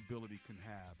vulnerability can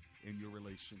have in your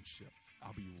relationship.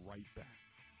 I'll be right back.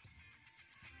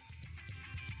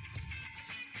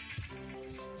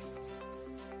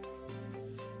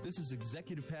 This is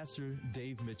Executive Pastor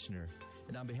Dave Mitchner.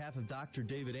 And on behalf of Dr.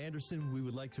 David Anderson, we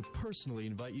would like to personally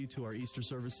invite you to our Easter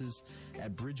services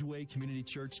at Bridgeway Community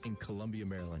Church in Columbia,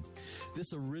 Maryland.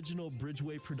 This original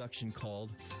Bridgeway production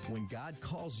called When God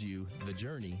Calls You, The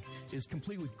Journey is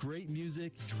complete with great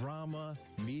music, drama,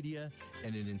 media,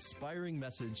 and an inspiring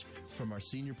message from our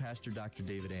senior pastor, Dr.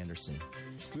 David Anderson.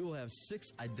 We will have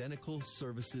 6 identical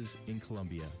services in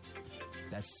Columbia.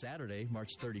 That's Saturday,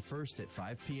 March 31st at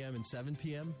 5 p.m. and 7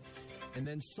 p.m., and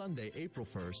then Sunday, April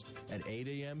 1st at 8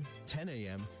 a.m., 10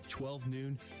 a.m., 12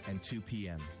 noon, and 2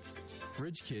 p.m.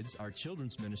 Bridge Kids, our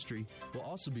children's ministry, will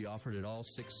also be offered at all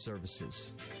 6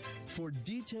 services. For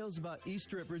details about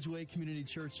Easter at Bridgeway Community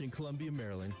Church in Columbia,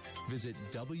 Maryland, visit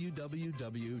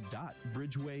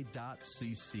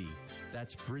www.bridgeway.cc.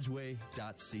 That's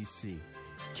bridgeway.cc.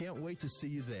 Can't wait to see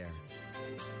you there.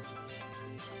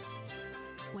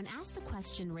 When asked the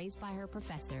question raised by her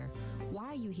professor, why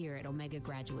are you here at Omega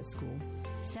Graduate School?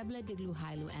 Sebla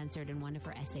Digluhailu answered in one of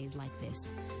her essays like this: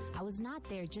 I was not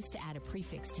there just to add a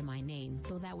prefix to my name,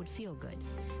 though that would feel good.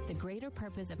 The greater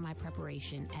purpose of my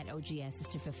preparation at OGS is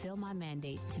to fulfill my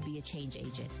mandate to be a change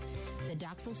agent. The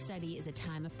doctoral study is a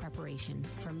time of preparation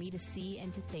for me to see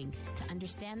and to think, to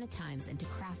understand the times, and to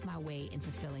craft my way in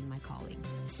fulfilling my calling.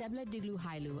 Sebla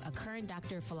Digluhailu, a current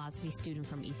Doctor of Philosophy student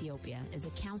from Ethiopia, is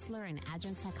a counselor and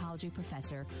adjunct psychology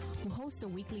professor who hosts a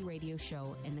weekly radio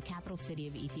show in the capital city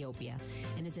of Ethiopia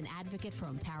and is an advocate for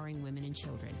empowering women and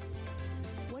children.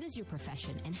 What is your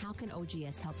profession, and how can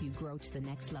OGS help you grow to the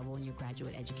next level in your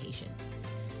graduate education?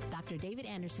 Dr. David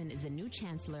Anderson is the new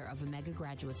chancellor of Omega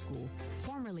Graduate School,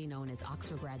 formerly known as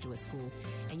Oxford Graduate School,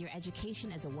 and your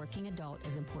education as a working adult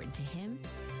is important to him,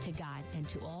 to God, and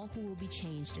to all who will be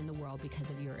changed in the world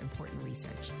because of your important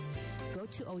research. Go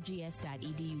to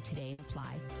ogs.edu today and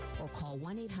apply, or call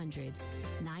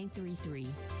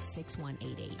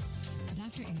 1-800-933-6188.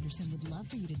 Dr. Anderson would love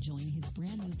for you to join his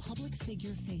brand new public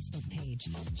figure Facebook page.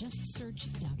 Just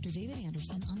search Dr. David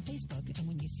Anderson on Facebook, and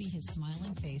when you see his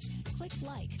smiling face, click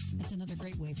like. It's another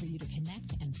great way for you to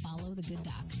connect and follow the good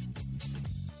doc.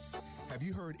 Have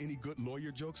you heard any good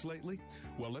lawyer jokes lately?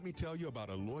 Well, let me tell you about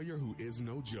a lawyer who is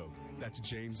no joke. That's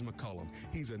James McCullum.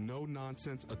 He's a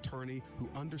no-nonsense attorney who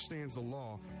understands the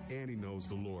law and he knows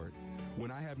the Lord.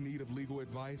 When I have need of legal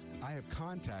advice, I have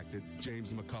contacted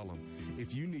James McCullum.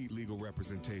 If you need legal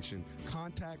representation,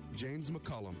 contact James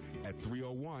McCullum at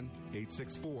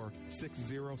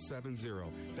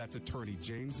 301-864-6070. That's attorney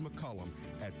James McCullum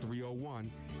at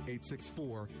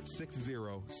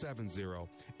 301-864-6070.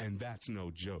 And that's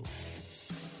no joke.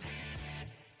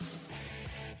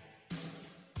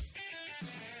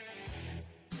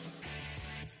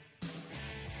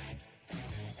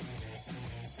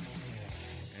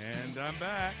 And I'm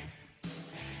back.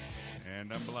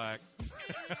 And I'm black.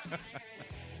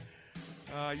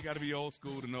 You got to be old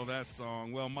school to know that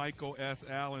song. Well, Michael S.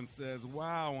 Allen says,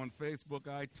 wow, on Facebook,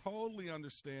 I totally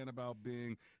understand about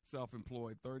being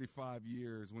self-employed. 35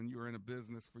 years when you're in a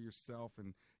business for yourself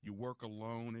and you work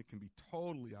alone, it can be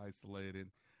totally isolated,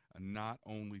 not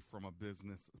only from a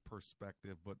business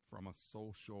perspective, but from a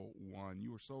social one.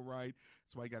 You are so right.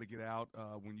 That's why you got to get out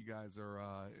when you guys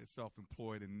are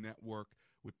self-employed and network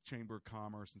with Chamber of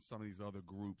Commerce and some of these other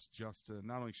groups, just to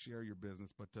not only share your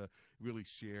business, but to really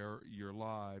share your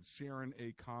lives. Sharon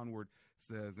A. Conward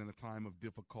says, in a time of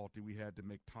difficulty, we had to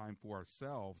make time for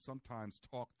ourselves, sometimes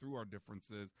talk through our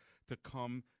differences to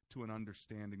come to an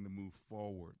understanding to move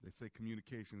forward. They say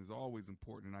communication is always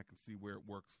important, and I can see where it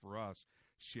works for us.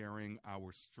 Sharing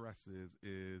our stresses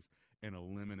is an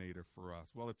eliminator for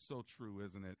us. Well, it's so true,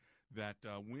 isn't it, that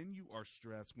when you are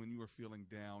stressed, when you are feeling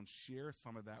down, share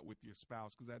some of that with your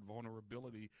spouse, because that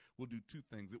vulnerability will do two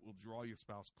things. It will draw your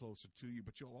spouse closer to you,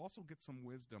 but you'll also get some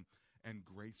wisdom and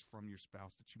grace from your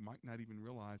spouse that you might not even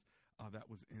realize that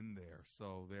was in there.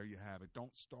 So there you have it.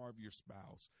 Don't starve your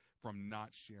spouse from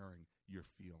not sharing your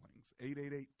feelings.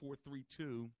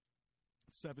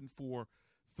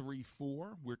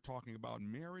 888-432-7434. We're talking about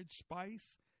marriage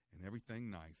spice and everything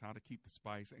nice, how to keep the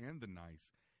spice and the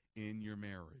nice in your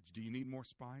marriage. Do you need more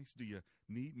spice? Do you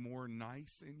need more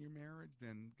nice in your marriage?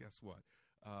 Then guess what?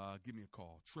 Give me a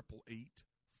call,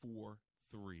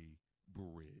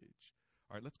 888-43-BRIDGE.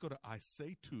 All right, let's go to I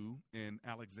Say Two in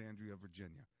Alexandria,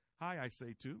 Virginia. Hi, I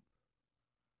Say Two.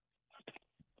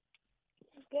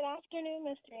 Good afternoon,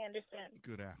 Mr. Anderson.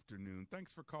 Good afternoon.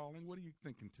 Thanks for calling. What are you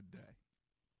thinking today?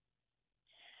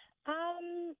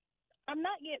 I'm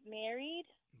not yet married,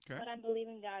 Okay. but I'm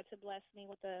believing God to bless me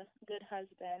with a good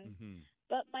husband. Mm-hmm.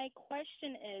 But my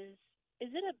question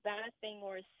is it a bad thing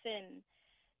or a sin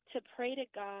to pray to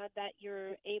God that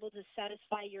you're able to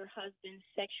satisfy your husband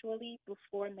sexually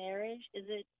before marriage? Is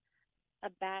it a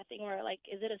bad thing, or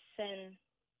is it a sin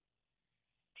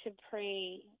to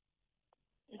pray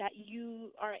that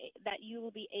you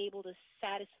will be able to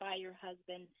satisfy your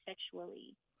husband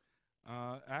sexually?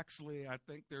 Actually, I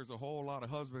think there's a whole lot of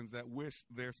husbands that wish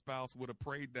their spouse would have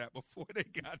prayed that before they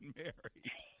got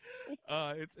married.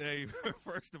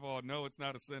 First of all, no, it's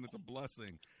not a sin. It's a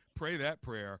blessing. Pray that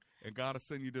prayer, and God will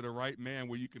send you to the right man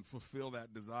where you can fulfill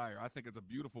that desire. I think it's a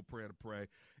beautiful prayer to pray,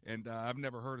 and I've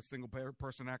never heard a single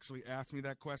person actually ask me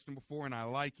that question before, and I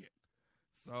like it.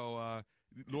 So,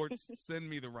 Lord, send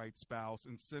me the right spouse,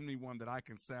 and send me one that I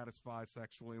can satisfy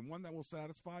sexually, and one that will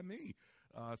satisfy me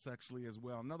sexually as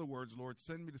well. In other words, Lord,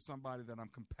 send me to somebody that I'm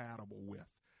compatible with.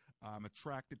 I'm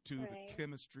attracted to. Right. The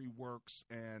chemistry works,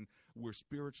 and we're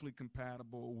spiritually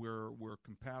compatible. We're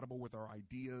compatible with our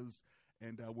ideas,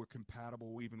 and we're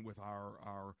compatible even with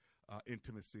our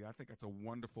intimacy. I think that's a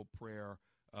wonderful prayer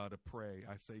to pray.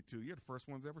 I Say Two. You're the first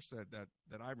ones ever said that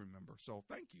I remember. So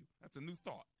thank you. That's a new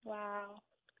thought. Wow.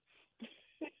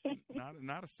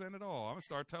 Not a sin at all. I'm gonna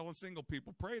start telling single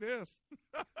people, pray this.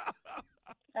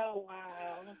 Oh,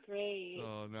 wow. Great.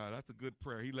 So, no, that's a good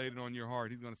prayer. He laid it on your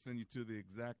heart. He's going to send you to the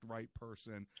exact right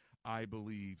person, I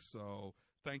believe. So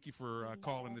thank you for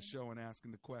calling the show and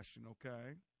asking the question,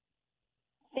 okay?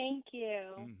 Thank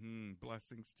you. Mm-hmm.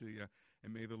 Blessings to you.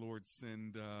 And may the Lord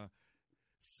send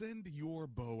your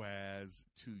Boaz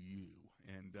to you,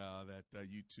 and that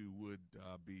you two would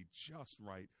be just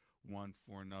right one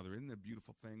for another. Isn't it a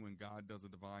beautiful thing when God does a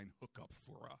divine hookup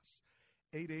for us?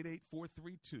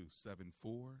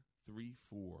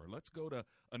 888-432-7434. Let's go to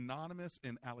Anonymous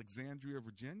in Alexandria,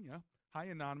 Virginia. Hi,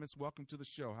 Anonymous. Welcome to the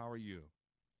show. How are you?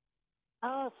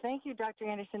 Oh, thank you, Dr.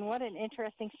 Anderson. What an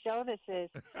interesting show this is.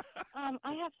 I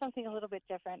have something a little bit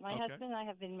different. My husband and I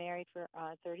have been married for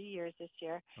 30 years this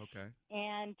year. Okay.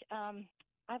 And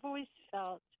I've always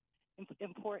felt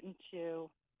important to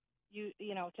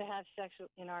to have sex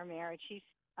in our marriage.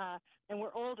 And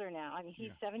we're older now. I mean,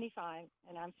 he's 75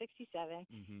 and I'm 67,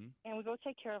 and we both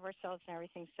take care of ourselves and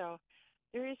everything. So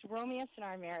there is romance in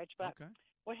our marriage. But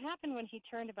what happened when he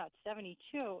turned about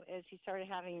 72 is he started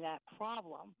having that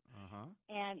problem,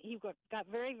 and he got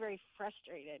very, very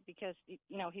frustrated because he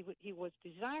was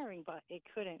desiring, but it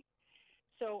couldn't.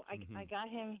 So I got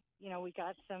him. We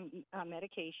got some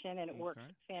medication, and it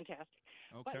worked fantastic.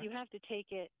 But you have to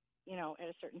take it, at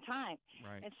a certain time.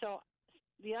 Right. And so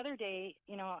the other day,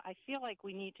 I feel like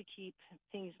we need to keep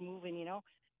things moving, and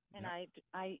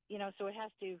so it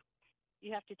has to,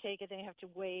 you have to take it, then you have to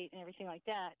wait and everything like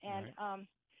that. And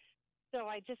so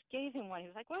I just gave him one. He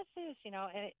was like, what's this? And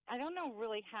I don't know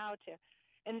really how to.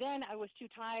 And then I was too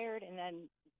tired, and then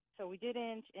so we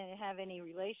didn't have any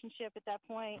relationship at that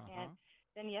point. And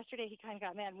then yesterday he kind of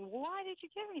got mad. Why did you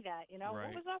give me that?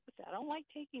 What was up with that? I don't like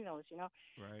taking those,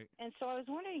 Right. And so I was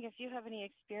wondering if you have any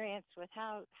experience with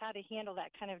how to handle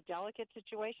that kind of delicate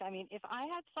situation. I mean, if I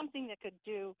had something that could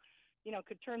do,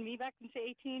 could turn me back into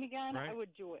 18 again, I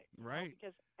would do it. Right.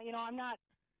 Because, I'm not,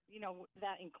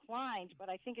 that inclined, but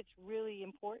I think it's really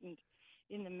important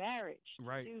in the marriage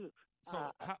to do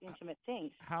intimate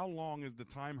things. How long is the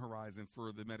time horizon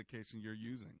for the medication you're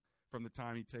using? From the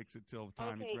time he takes it till the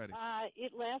time he's ready?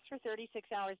 It lasts for 36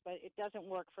 hours, but it doesn't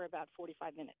work for about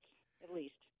 45 minutes, at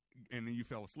least. And then you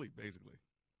fell asleep, basically.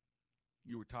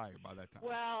 You were tired by that time.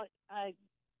 Well,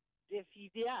 if he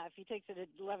takes it at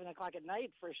 11 o'clock at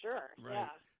night, for sure. Right. Yeah.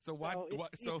 So why?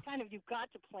 It's kind of, you've got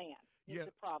to plan. Is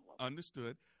the problem.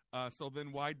 Understood. So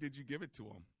then, why did you give it to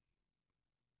him?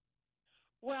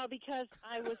 Well, because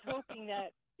I was hoping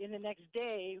that in the next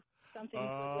day something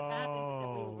would happen,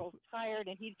 because we were both tired,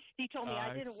 and he told me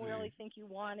I didn't really think you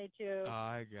wanted to.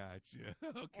 I got you.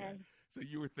 Okay. So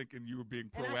you were thinking you were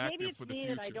being maybe proactive it's for the me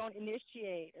future. that I don't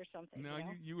initiate or something. No,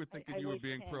 you were thinking I you were wait for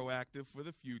being him. proactive for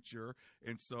the future,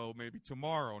 and so maybe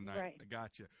tomorrow night. Right. I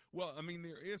got you. Well, I mean,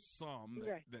 there is some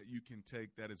that you can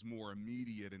take that is more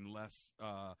immediate and less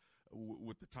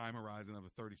with the time horizon of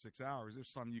 36 hours.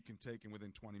 There's some you can take in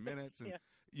within 20 minutes. And,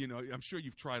 I'm sure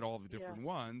you've tried all the different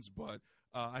ones, but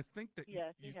I think that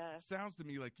it sounds to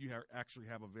me like you actually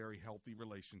have a very healthy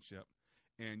relationship.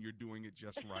 And you're doing it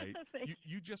just right.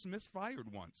 You just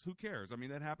misfired once. Who cares? I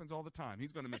mean, that happens all the time.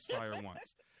 He's going to misfire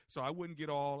once. So I wouldn't get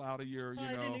all out of your,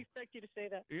 I didn't expect you to say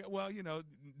that. Yeah, well,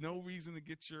 no reason to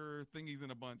get your thingies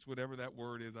in a bunch, whatever that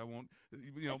word is. I won't,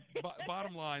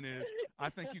 bottom line is, I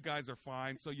think you guys are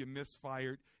fine. So you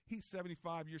misfired. He's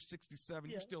 75, you're 67.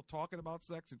 You're still talking about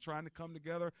sex and trying to come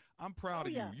together. I'm proud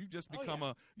of you. You've just become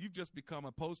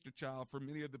a poster child for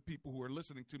many of the people who are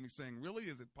listening to me saying, really,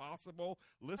 is it possible?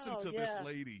 Listen to this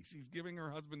lady. She's giving her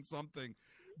husband something,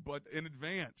 but in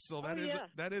advance. So that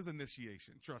is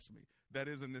initiation. Trust me. That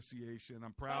is initiation.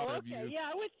 I'm proud of you. Yeah,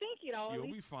 I would think,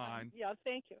 You'll be fine.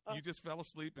 Thank you. You just fell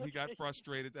asleep and he got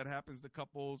frustrated. That happens to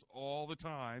couples all the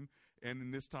time. And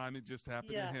in this time, it just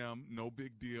happened to him. No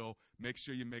big deal. Make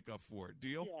sure you make up for it.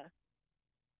 Deal? Yeah.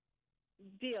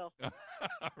 Deal.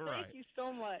 Right. Thank you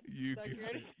so much.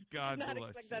 God bless you. Not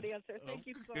expect that answer. Thank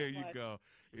you so much. There you go.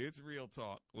 It's Real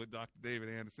Talk with Dr. David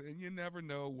Anderson. And you never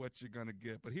know what you're going to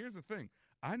get. But here's the thing.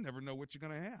 I never know what you're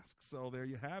going to ask. So there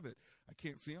you have it. I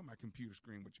can't see on my computer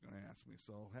screen what you're going to ask me.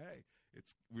 So, hey,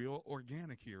 it's real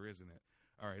organic here, isn't it?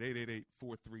 All right,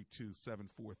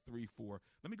 888-432-7434.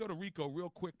 Let me go to Rico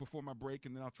real quick before my break,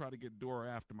 and then I'll try to get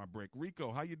Dora after my break.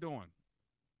 Rico, how you doing?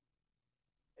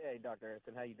 Hey, Dr.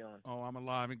 Anderson, how you doing? Oh, I'm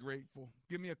alive and grateful.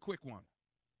 Give me a quick one.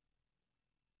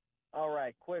 All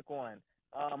right, quick one.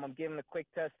 I'm giving a quick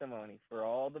testimony for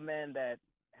all the men that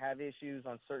have issues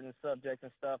on certain subjects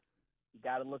and stuff. You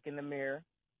got to look in the mirror,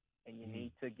 and you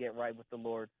need to get right with the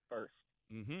Lord first.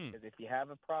 Because if you have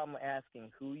a problem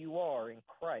asking who you are in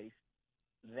Christ,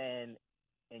 and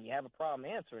you have a problem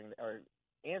answering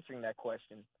that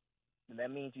question, then that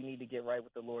means you need to get right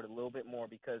with the Lord a little bit more,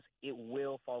 because it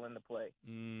will fall into play.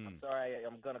 I'm sorry,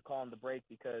 I'm going to call on the break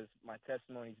because my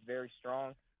testimony is very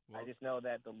strong. I just know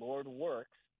that the Lord works.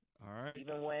 All right.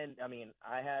 Even when,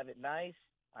 I have it nice,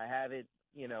 I have it,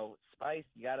 spiced.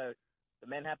 The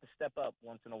men have to step up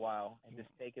once in a while and just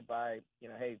take it by,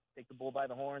 hey, take the bull by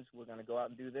the horns. We're going to go out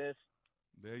and do this.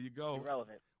 There you go.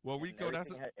 Irrelevant. Well, Rico,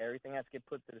 everything has to get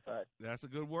put to the side. That's a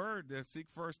good word. Seek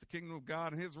first the kingdom of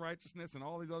God and his righteousness, and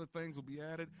all these other things will be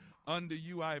added unto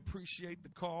you. I appreciate the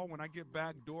call. When I get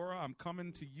back, Dora, I'm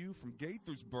coming to you from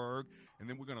Gaithersburg, and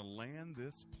then we're going to land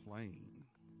this plane.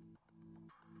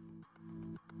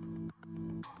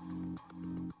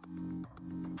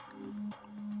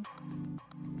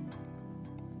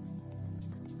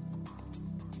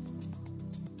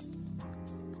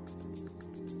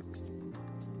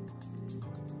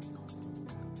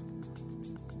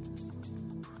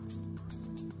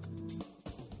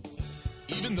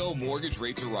 Even though mortgage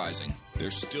rates are rising,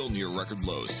 they're still near record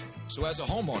lows. So as a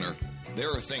homeowner,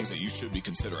 there are things that you should be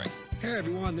considering. Hey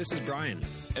everyone, this is Brian.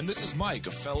 And this is Mike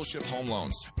of Fellowship Home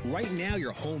Loans. Right now,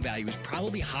 your home value is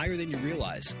probably higher than you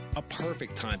realize. A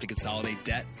perfect time to consolidate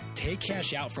debt, take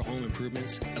cash out for home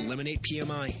improvements, eliminate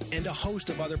PMI, and a host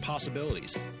of other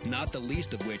possibilities, not the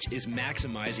least of which is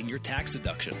maximizing your tax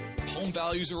deduction. Home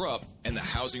values are up and the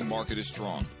housing market is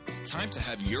strong. Time to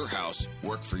have your house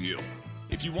work for you.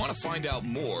 If you want to find out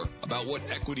more about what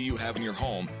equity you have in your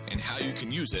home and how you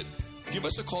can use it, give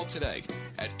us a call today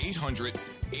at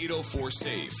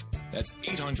 800-804-SAVE. That's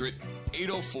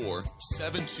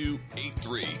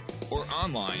 800-804-7283 or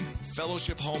online,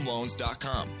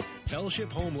 fellowshiphomeloans.com.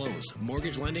 Fellowship Home Loans,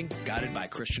 mortgage lending guided by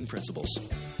Christian principles.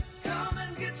 Come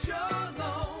and get your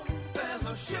loan,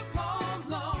 Fellowship Home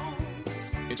Loans.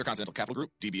 Intercontinental Capital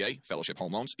Group, DBA, Fellowship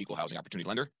Home Loans, Equal Housing Opportunity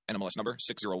Lender, NMLS number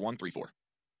 60134.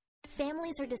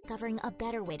 Families are discovering a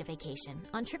better way to vacation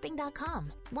on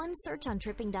Tripping.com. One search on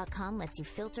Tripping.com lets you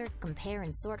filter, compare,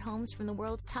 and sort homes from the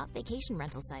world's top vacation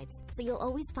rental sites, so you'll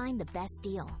always find the best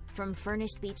deal. From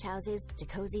furnished beach houses to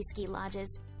cozy ski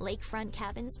lodges, lakefront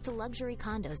cabins to luxury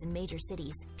condos in major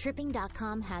cities,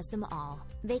 Tripping.com has them all.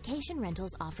 Vacation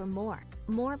rentals offer more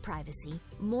privacy,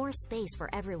 more space for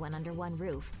everyone under one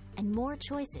roof, and more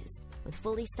choices. With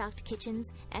fully stocked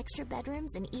kitchens, extra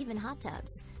bedrooms, and even hot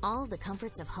tubs. All the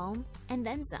comforts of home, and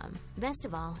then some. Best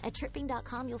of all, at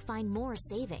Tripping.com you'll find more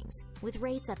savings, with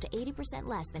rates up to 80%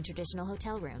 less than traditional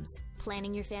hotel rooms.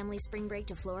 Planning your family's spring break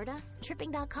to Florida?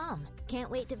 Tripping.com. Can't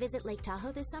wait to visit Lake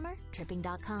Tahoe this summer?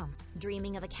 Tripping.com.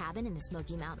 Dreaming of a cabin in the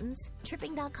Smoky Mountains?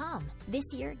 Tripping.com.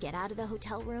 This year, get out of the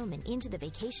hotel room and into the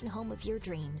vacation home of your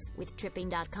dreams with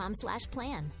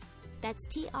Tripping.com/plan. That's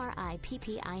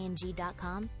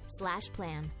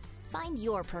TRIPPING.com/plan. Find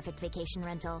your perfect vacation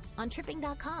rental on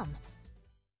Tripping.com.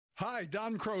 Hi,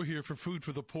 Don Crow here for Food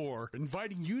for the Poor,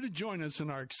 inviting you to join us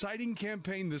in our exciting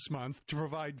campaign this month to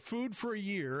provide food for a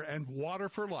year and water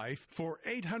for life for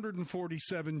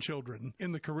 847 children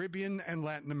in the Caribbean and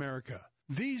Latin America.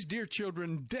 These dear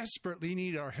children desperately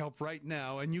need our help right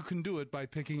now, and you can do it by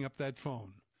picking up that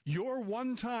phone. Your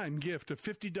one-time gift of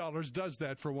 $50 does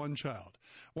that for one child.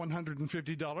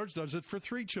 $150 does it for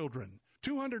 3 children.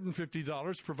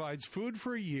 $250 provides food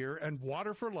for a year and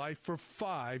water for life for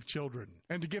 5 children.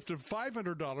 And a gift of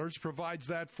 $500 provides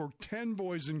that for 10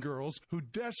 boys and girls who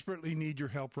desperately need your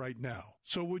help right now.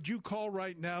 So would you call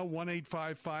right now,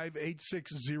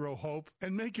 1-855-860-HOPE,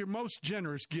 and make your most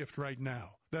generous gift right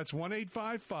now. That's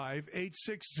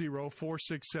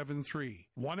 1-855-860-4673.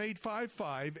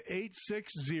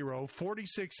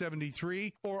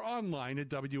 1-855-860-4673 or online at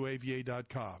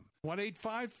WAVA.com.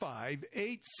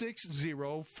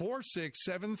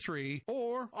 1-855-860-4673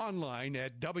 or online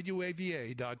at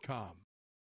WAVA.com.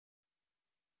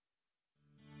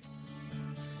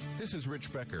 This is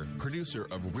Rich Becker, producer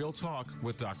of Real Talk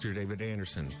with Dr. David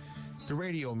Anderson. The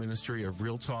radio ministry of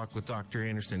Real Talk with Dr.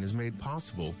 Anderson is made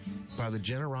possible by the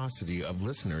generosity of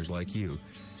listeners like you.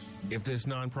 If this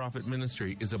nonprofit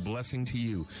ministry is a blessing to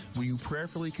you, will you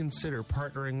prayerfully consider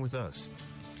partnering with us?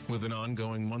 With an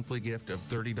ongoing monthly gift of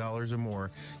 $30 or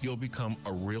more, you'll become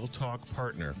a Real Talk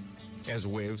partner. As a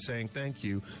way of saying thank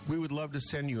you, we would love to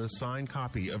send you a signed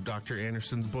copy of Dr.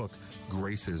 Anderson's book,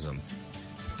 Gracism.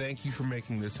 Thank you for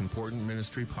making this important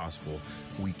ministry possible.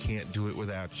 We can't do it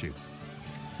without you.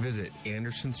 Visit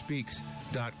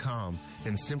AndersonSpeaks.com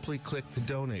and simply click the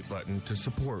donate button to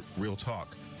support Real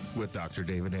Talk with Dr.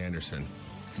 David Anderson.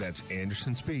 That's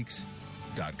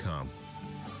AndersonSpeaks.com.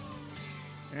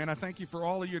 And I thank you for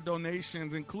all of your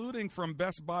donations, including from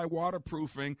Best Buy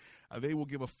Waterproofing. They will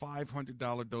give a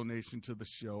 $500 donation to the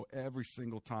show every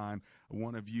single time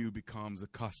one of you becomes a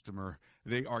customer.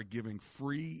 They are giving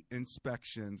free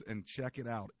inspections, and check it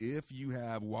out. If you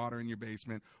have water in your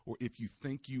basement or if you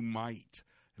think you might,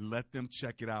 let them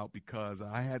check it out, because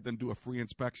I had them do a free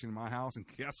inspection in my house, and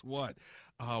guess what?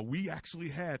 We actually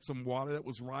had some water that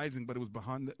was rising, but it was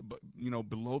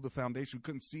below the foundation. We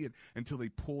couldn't see it until they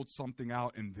pulled something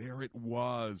out, and there it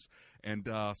was. And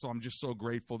so I'm just so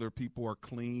grateful their people are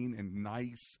clean and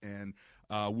nice, and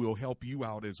we'll help you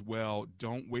out as well.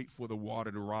 Don't wait for the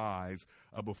water to rise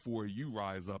before you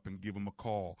rise up, and give them a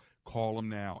call. Call them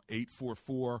now,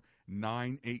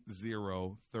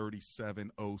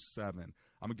 844-980-3707.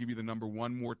 I'm going to give you the number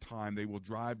one more time. They will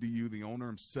drive to you. The owner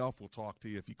himself will talk to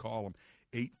you if you call him.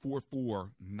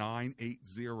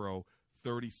 844-980-3707.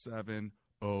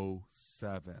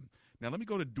 Now, let me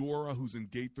go to Dora, who's in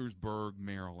Gaithersburg,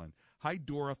 Maryland. Hi,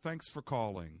 Dora. Thanks for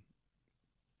calling.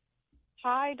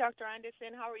 Hi, Dr.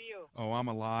 Anderson. How are you? Oh, I'm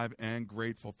alive and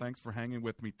grateful. Thanks for hanging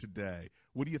with me today.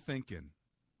 What are you thinking?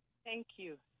 Thank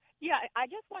you. Yeah, I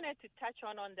just wanted to touch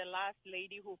on the last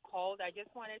lady who called. I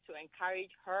just wanted to encourage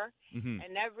her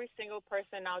and every single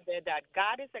person out there that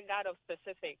God is a God of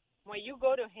specifics. When you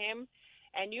go to him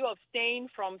and you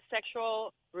abstain from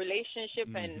sexual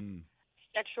relationship and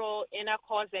sexual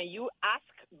intercourse, and you ask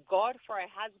God for a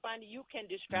husband, you can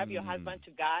describe your husband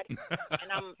to God. And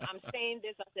I'm saying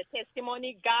this as a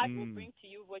testimony. God will bring to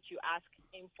you what you ask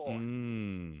him for.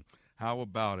 How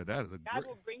about it? That is God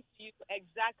will bring to you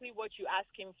exactly what you ask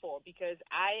him for, because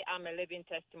I am a living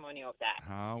testimony of that.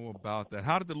 How about that?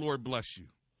 How did the Lord bless you?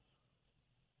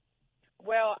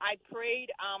 Well, I prayed.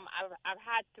 I've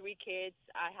had 3 kids.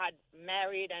 I had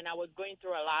married, and I was going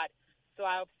through a lot. So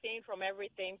I abstained from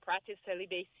everything, practiced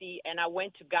celibacy, and I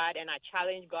went to God, and I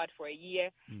challenged God for a year.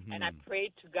 And I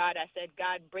prayed to God. I said,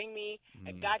 God, bring me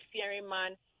a God-fearing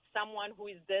man, someone who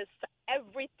is this,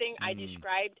 everything I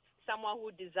described, someone who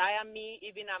desire me,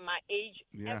 even at my age,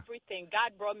 everything.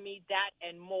 God brought me that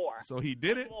and more. So he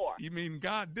did it? More. You mean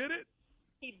God did it?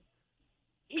 He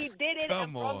did it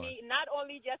and brought me not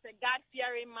only just a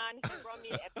God-fearing man, he brought me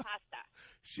a pastor.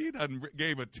 She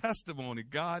gave a testimony.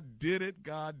 God did it,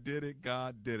 God did it,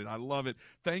 God did it. I love it.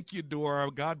 Thank you,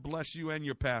 Dora. God bless you and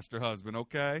your pastor husband,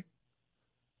 okay?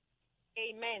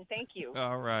 Amen. Thank you.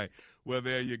 All right. Well,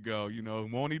 there you go. You know,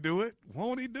 won't he do it?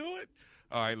 Won't he do it?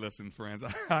 All right, listen, friends,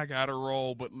 I got to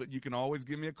roll, but you can always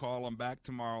give me a call. I'm back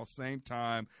tomorrow, same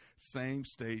time, same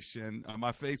station.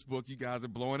 My Facebook, you guys are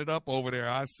blowing it up over there.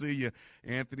 I see you.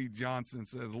 Anthony Johnson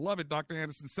says, love it, Dr.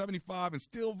 Anderson, 75 and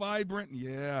still vibrant.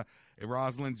 Yeah. And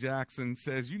Rosalind Jackson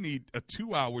says, you need a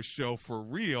 2-hour show for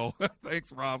real.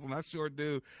 Thanks, Rosalind. I sure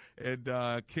do. And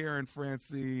Karen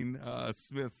Francine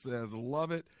Smith says,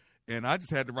 love it. And I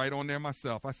just had to write on there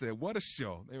myself. I said, what a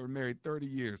show. They were married 30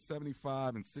 years,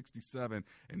 75 and 67,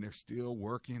 and they're still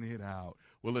working it out.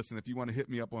 Well, listen, if you want to hit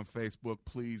me up on Facebook,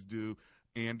 please do.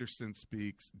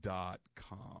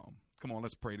 AndersonSpeaks.com. Come on,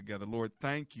 let's pray together. Lord,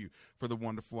 thank you for the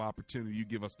wonderful opportunity you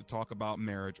give us to talk about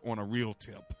marriage on a real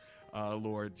tip.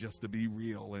 Lord, just to be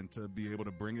real and to be able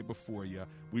to bring it before you.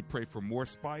 We pray for more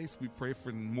spice. We pray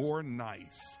for more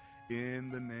nice.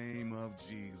 In the name of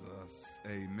Jesus,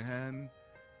 amen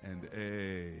and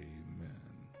amen.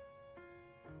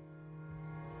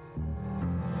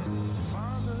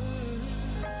 Father,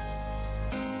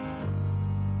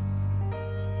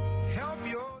 help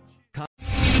your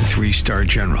 3-star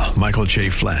General Michael J.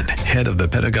 Flynn, head of the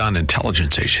Pentagon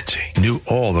Intelligence Agency, knew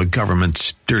all the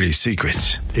government's dirty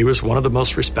secrets. He was one of the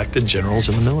most respected generals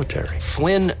in the military.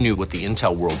 Flynn knew what the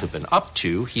intel world had been up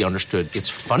to. He understood its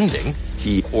funding.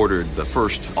 He ordered the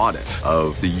first audit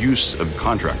of the use of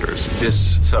contractors.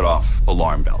 This set off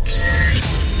alarm bells.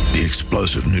 The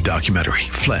explosive new documentary,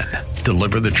 Flynn,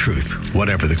 Deliver the Truth,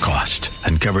 Whatever the Cost,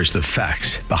 uncovers the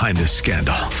facts behind this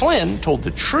scandal. Flynn told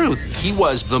the truth. He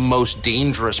was the most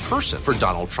dangerous person for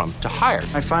Donald Trump to hire.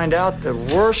 I find out the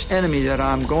worst enemy that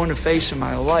I'm going to face in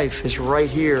my life is right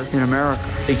here in America.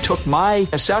 They took my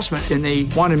assessment and they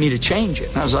wanted me to change it.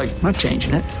 And I was like, I'm not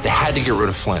changing it. They had to get rid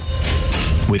of Flynn.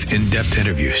 With in-depth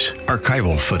interviews,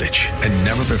 archival footage, and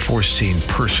never-before-seen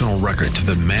personal records of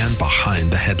the man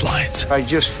behind the headlines. I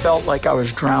just felt like I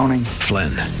was drowning.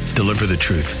 Flynn, Deliver the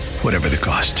Truth, Whatever the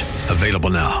Cost.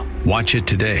 Available now. Watch it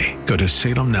today. Go to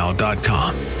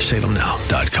salemnow.com.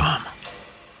 salemnow.com.